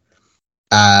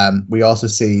we also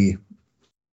see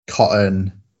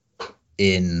Cotton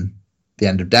in the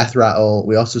end of Death Rattle.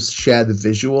 We also share the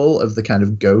visual of the kind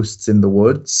of ghosts in the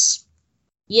woods.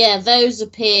 Yeah, those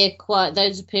appear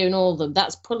in all of them.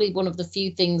 That's probably one of the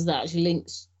few things that actually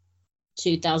links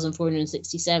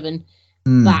 2467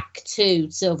 back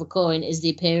to Silver Coin, is the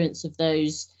appearance of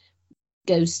those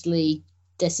ghostly,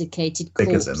 desiccated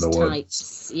corpse in the types.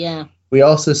 Woods. Yeah. We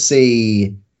also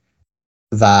see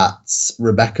that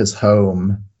Rebecca's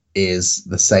home is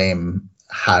the same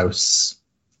house,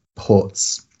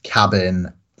 hut,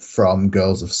 cabin from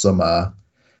Girls of Summer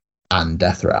and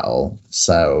Death Rattle.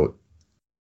 So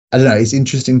I don't know, it's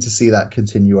interesting to see that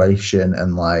continuation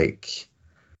and like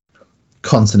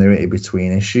continuity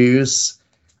between issues.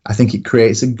 I think it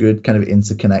creates a good kind of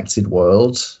interconnected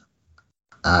world.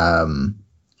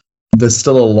 There's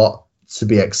still a lot to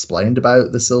be explained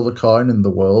about the Silver Coin and the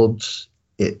world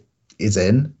it is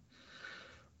in,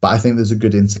 but I think there's a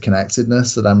good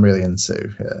interconnectedness that I'm really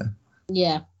into here.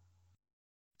 Yeah.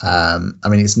 I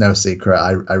mean, it's no secret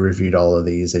I reviewed all of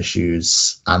these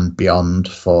issues and beyond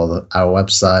for our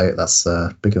website. That's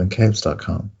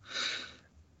biggerthancapes.com.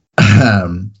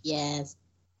 Yes.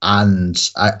 And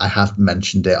I have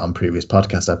mentioned it on previous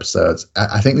podcast episodes.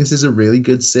 I think this is a really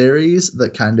good series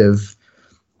that kind of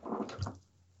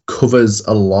covers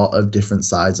a lot of different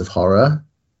sides of horror.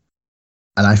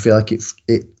 And I feel like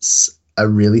it's a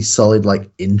really solid like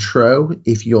intro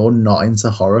if you're not into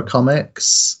horror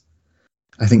comics.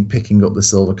 I think picking up the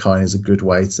Silver Coin is a good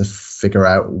way to figure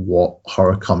out what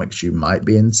horror comics you might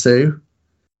be into.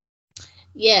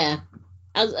 Yeah.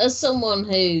 As someone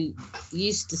who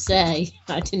used to say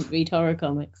I didn't read horror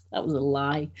comics, that was a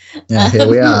lie. Yeah, here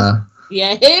we are.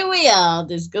 Yeah, here we are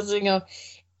discussing.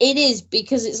 It is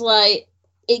because it's like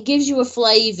it gives you a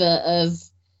flavour of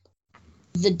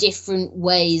the different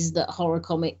ways that horror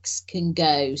comics can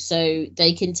go. So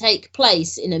they can take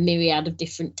place in a myriad of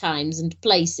different times and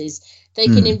places. They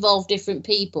can involve different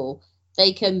people.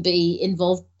 They can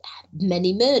involve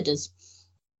many murders.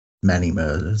 Many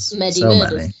murders.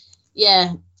 Many.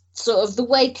 Yeah, sort of the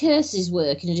way curses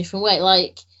work in a different way.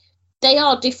 Like, they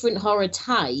are different horror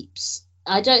types.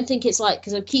 I don't think it's like,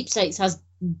 because Keepsakes has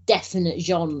definite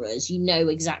genres. You know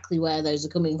exactly where those are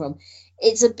coming from.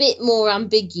 It's a bit more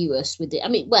ambiguous with it. I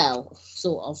mean, well,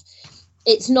 sort of.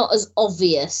 It's not as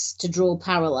obvious to draw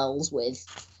parallels with.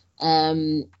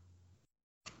 But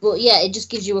yeah, it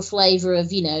just gives you a flavour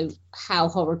of, you know, how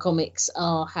horror comics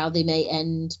are, how they may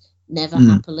end never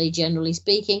happily, generally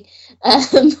speaking.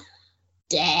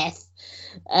 Death.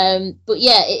 But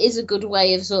yeah, it is a good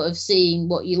way of sort of seeing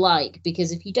what you like,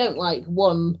 because if you don't like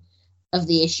one of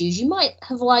the issues, you might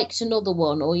have liked another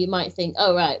one, or you might think,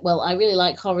 oh, right, well, I really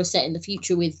like horror set in the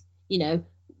future with, you know,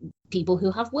 people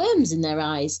who have worms in their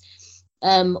eyes.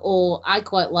 Or I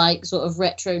quite like sort of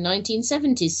retro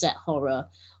 1970s set horror.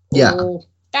 Or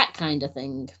that kind of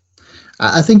thing.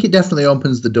 I think it definitely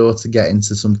opens the door to get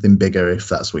into something bigger if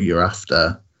that's what you're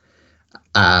after.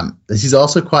 This is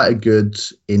also quite a good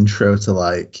intro to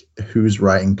like who's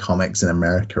writing comics in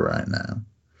America right now.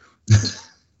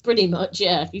 Pretty much,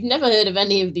 yeah. If you've never heard of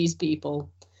any of these people,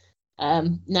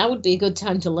 now would be a good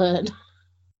time to learn.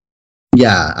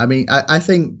 Yeah, I mean, I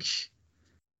think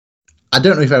I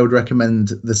don't know if I would recommend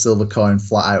the Silver Coin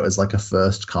flat out as like a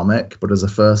first comic, but as a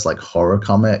first like horror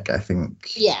comic, I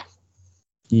think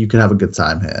you could have a good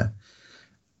time here.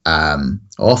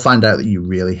 Or find out that you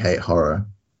really hate horror.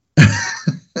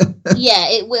 Yeah,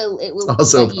 it will. It will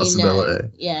also let a possibility. You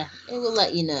know. Yeah, it will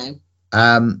let you know.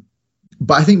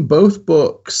 But I think both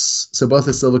books, so both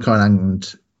the Silver Coin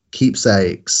and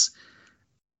Keepsakes,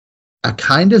 are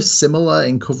kind of similar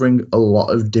in covering a lot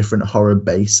of different horror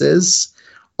bases.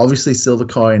 Obviously, Silver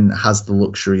Coin has the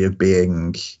luxury of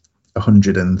being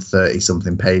 130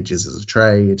 something pages as a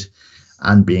trade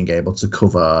and being able to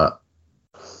cover,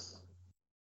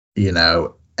 you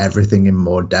know, everything in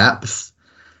more depth.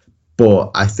 But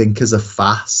I think as a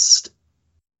fast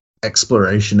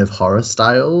exploration of horror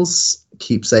styles,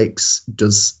 Keepsakes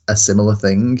does a similar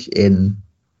thing in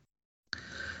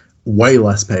way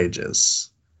less pages.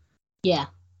 Yeah.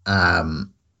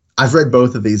 I've read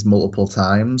both of these multiple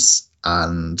times,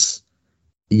 and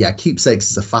yeah,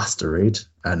 Keepsakes is a faster read.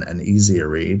 and an easier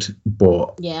read.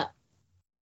 But Yeah.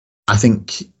 I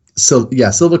think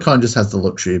Silvercoin just has the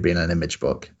luxury of being an image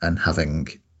book and having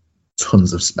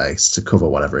tons of space to cover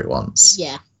whatever it wants.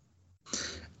 Yeah.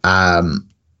 But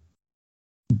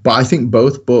I think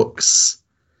both books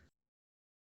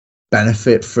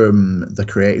benefit from the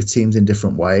creative teams in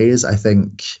different ways. I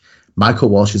think Michael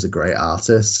Walsh is a great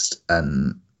artist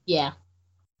and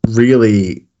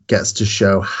really gets to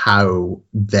show how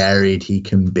varied he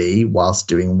can be whilst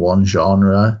doing one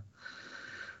genre.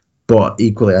 But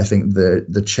equally, I think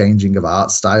the changing of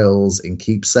art styles in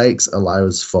Keepsakes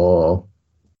allows for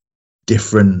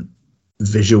different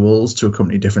visuals to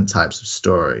accompany different types of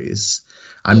stories.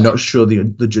 I'm not sure the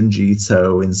Junji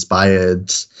Ito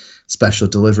inspired special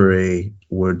delivery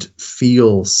would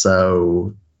feel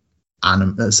so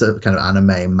kind of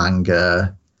anime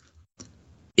manga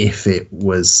if it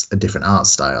was a different art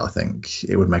style. I think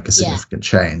it would make a significant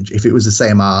change. If it was the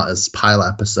same art as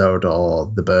Pilot Episode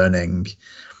or The Burning,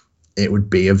 it would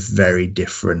be a very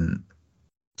different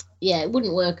it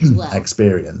wouldn't work as well.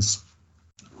 Experience.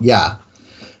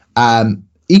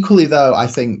 Equally though, I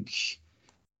think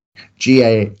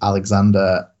G.A.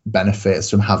 Alexander benefits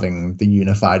from having the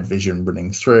unified vision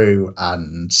running through,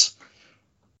 and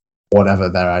whatever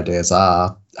their ideas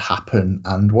are happen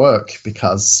and work,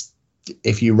 because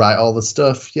if you write all the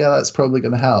stuff, that's probably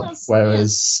going to help.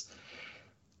 Whereas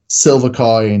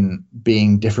Silvercoin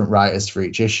being different writers for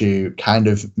each issue kind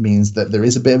of means that there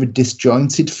is a bit of a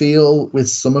disjointed feel with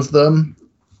some of them.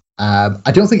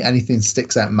 I don't think anything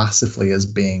sticks out massively as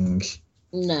being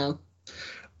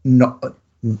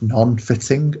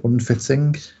unfitting.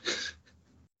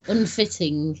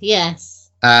 Unfitting,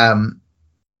 yes. But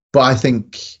I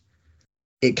think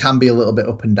it can be a little bit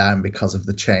up and down because of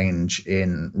the change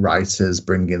in writers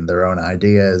bringing their own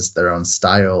ideas, their own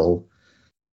style,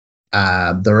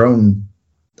 their own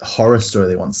horror story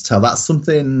they want to tell. That's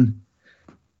something,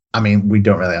 I mean, we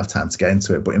don't really have time to get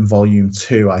into it, but in volume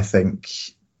 2, I think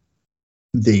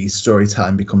the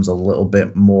storytelling becomes a little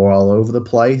bit more all over the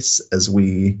place as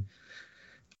we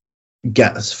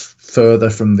get further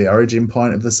from the origin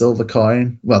point of the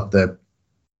Silvercoin. Well, the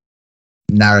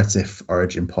narrative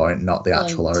origin point, not the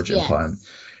actual origin point.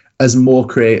 As more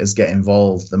creators get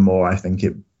involved, the more I think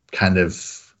it kind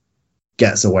of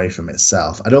gets away from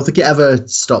itself. I don't think it ever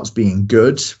stops being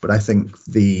good, but I think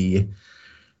the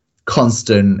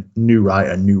constant new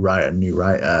writer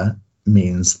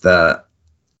means that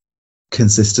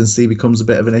consistency becomes a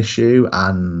bit of an issue,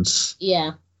 and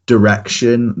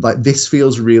direction. Like, this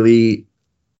feels really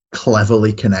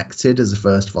cleverly connected as a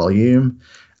first volume.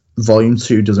 Volume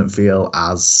 2 doesn't feel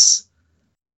as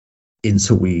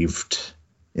interwoven.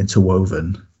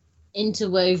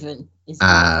 Is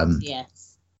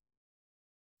yes.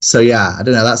 So I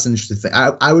don't know. That's an interesting thing.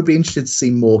 I would be interested to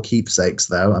see more Keepsakes,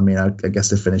 though. I mean, I guess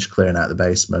they finished clearing out the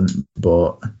basement,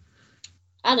 but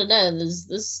I don't know.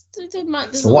 There's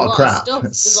a lot of crap. Stuff.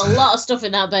 There's a lot of stuff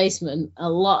in that basement. A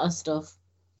lot of stuff.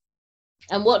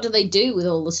 And what do they do with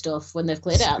all the stuff when they've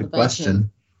cleared out the basement?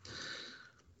 Question.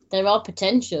 There are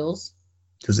potentials.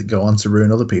 Does it go on to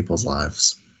ruin other people's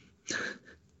lives?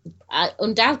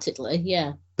 Undoubtedly,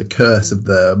 yeah. The curse of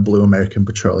the Blue American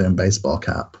Petroleum baseball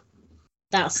cap.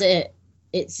 That's it.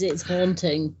 It's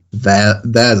haunting.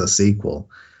 There's a sequel.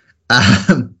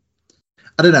 I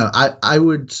don't know. I've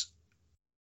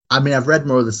read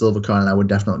more of the Silvercoin, and I would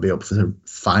definitely be up for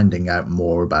finding out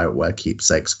more about where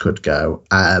Keepsakes could go.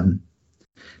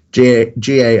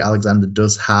 G.A. Alexander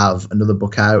does have another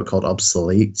book out called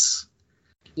Obsoletes.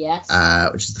 Yes.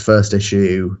 Which is the first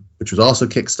issue, which was also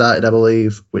kickstarted, I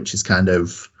believe, which is kind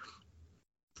of,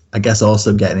 I guess,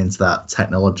 also getting into that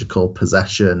technological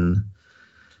possession,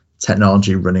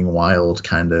 technology running wild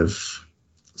kind of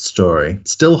story.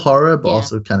 Still horror, but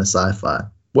also kind of sci-fi.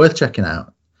 Worth checking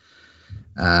out.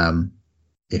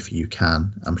 If you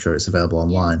can. I'm sure it's available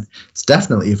online. Yes. It's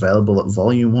definitely available at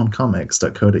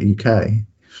volume1comics.co.uk.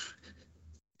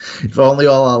 If only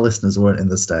all our listeners weren't in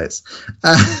the States.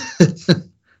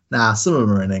 Nah, some of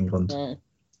them are in England.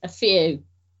 A few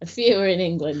are in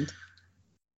England.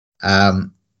 But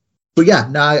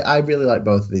I really like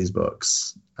both of these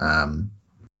books.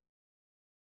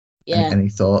 Any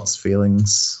thoughts,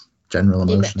 feelings, general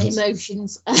emotions?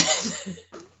 Emotions.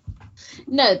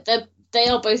 No, they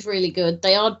are both really good.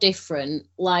 They are different.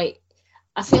 Like,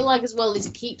 I feel like as well as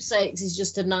Keepsakes is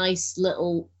just a nice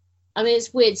little. I mean,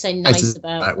 it's weird saying nice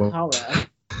about horror.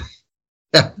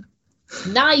 Yeah.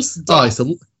 Nice. It's a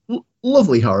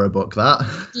lovely horror book,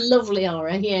 that. Lovely horror,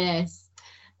 yes.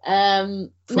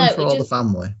 Fun for all the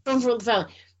family. Fun for all the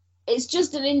family. It's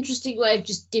just an interesting way of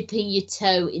just dipping your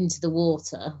toe into the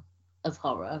water of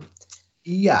horror.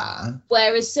 Yeah.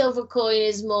 Whereas Silver Coin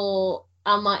is more,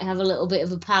 I might have a little bit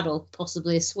of a paddle,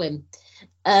 possibly a swim.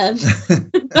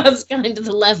 That's kind of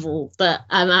the level that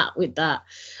I'm at with that.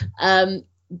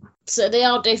 So they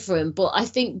are different, but I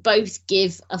think both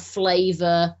give a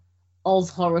flavour of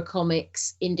horror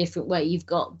comics in different way. You've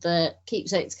got the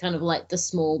Keepsake's kind of like the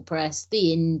small press,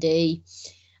 the indie.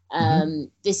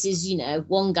 This is, you know,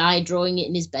 one guy drawing it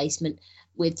in his basement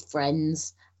with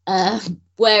friends.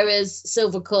 Whereas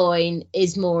Silver Coin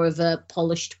is more of a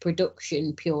polished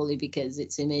production purely because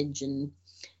it's Image and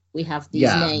we have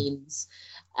these names.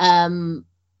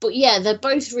 But yeah, they're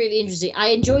both really interesting. I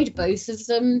enjoyed both of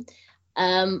them.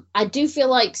 I do feel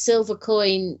like Silver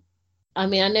Coin, I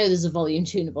mean, I know there's a volume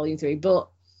 2 and a volume 3, but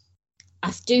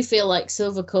I do feel like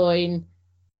Silver Coin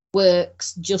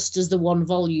works just as the one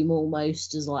volume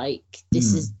almost, as like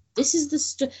this is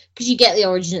the because you get the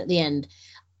origin at the end.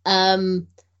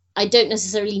 I don't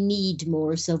necessarily need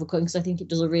more of Silver Coin because I think it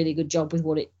does a really good job with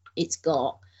what it's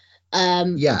got.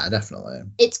 Yeah, definitely.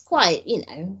 It's quite, you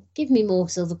know, give me more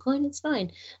Silver Coin, it's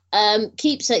fine.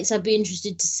 Keepsakes, I'd be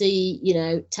interested to see, you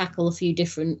know, tackle a few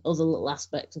different other little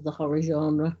aspects of the horror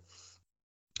genre.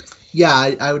 Yeah,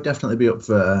 I would definitely be up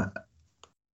for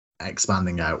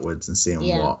expanding outwards and seeing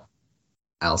what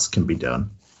else can be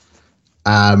done.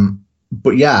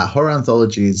 But yeah, horror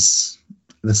anthologies,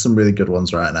 there's some really good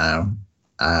ones right now.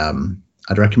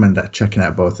 I'd recommend checking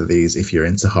out both of these if you're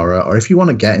into horror or if you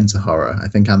want to get into horror. I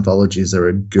think anthologies are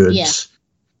a good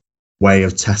way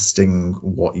of testing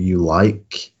what you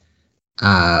like.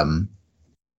 And,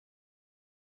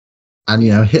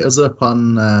 you know, hit us up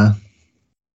on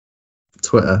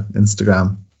Twitter,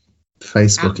 Instagram,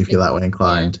 Facebook, if you're that way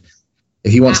inclined.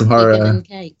 If you want some horror... Bigger Than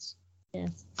Capes.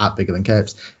 Yes. At Bigger Than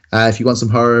Capes. If you want some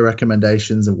horror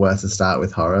recommendations of where to start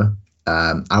with horror,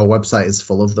 our website is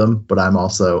full of them, but I'm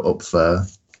also up for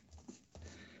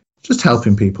just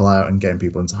helping people out and getting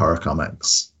people into horror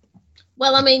comics.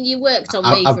 Well, I mean, you worked on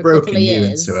me I've for a broken couple of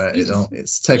years. into it.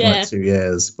 It's taken like 2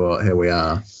 years, but here we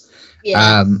are.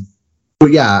 Yeah.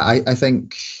 But yeah, I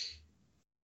think,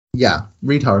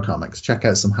 read horror comics. Check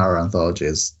out some horror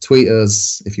anthologies. Tweet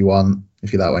us if you want,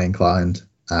 if you're that way inclined.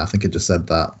 I think I just said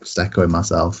that, just echoing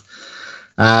myself.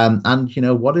 And you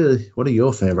know, what are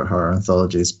your favorite horror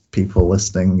anthologies? People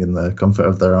listening in the comfort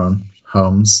of their own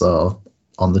homes or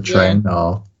on the train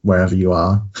or wherever you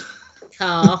are.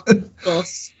 Car,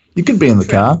 bus. You could be in the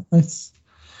car. It's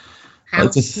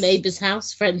house, neighbour's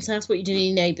house, friend's house. What are you doing in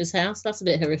your neighbour's house? That's a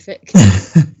bit horrific.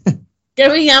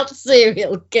 Going out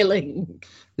serial killing.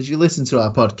 Did you listen to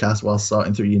our podcast while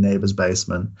sorting through your neighbour's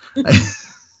basement?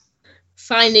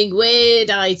 Finding weird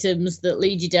items that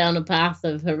lead you down a path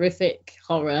of horrific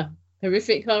horror.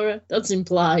 Horrific horror? That's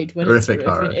implied. When horrific it's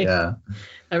horror, yeah.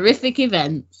 Horrific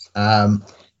events. But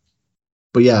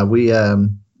yeah, we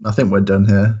I think we're done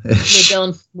here. We're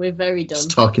done. We're very done.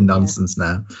 Just talking nonsense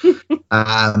now.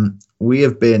 We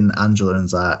have been Angela and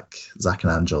Zach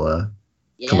and Angela,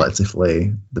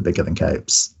 collectively the Bigger Than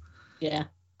Capes. Yeah.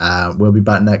 We'll be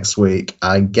back next week,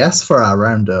 I guess, for our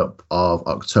roundup of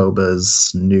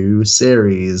October's new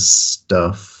series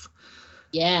stuff.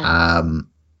 Yeah.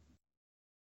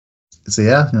 So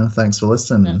yeah, you know, thanks for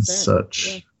listening and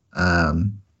such. Yeah.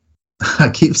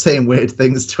 I keep saying weird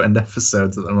things to end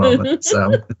episodes at the moment.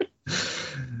 So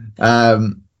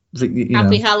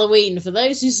happy Halloween for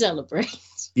those who celebrate.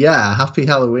 Yeah, happy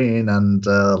Halloween and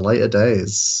later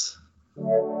days.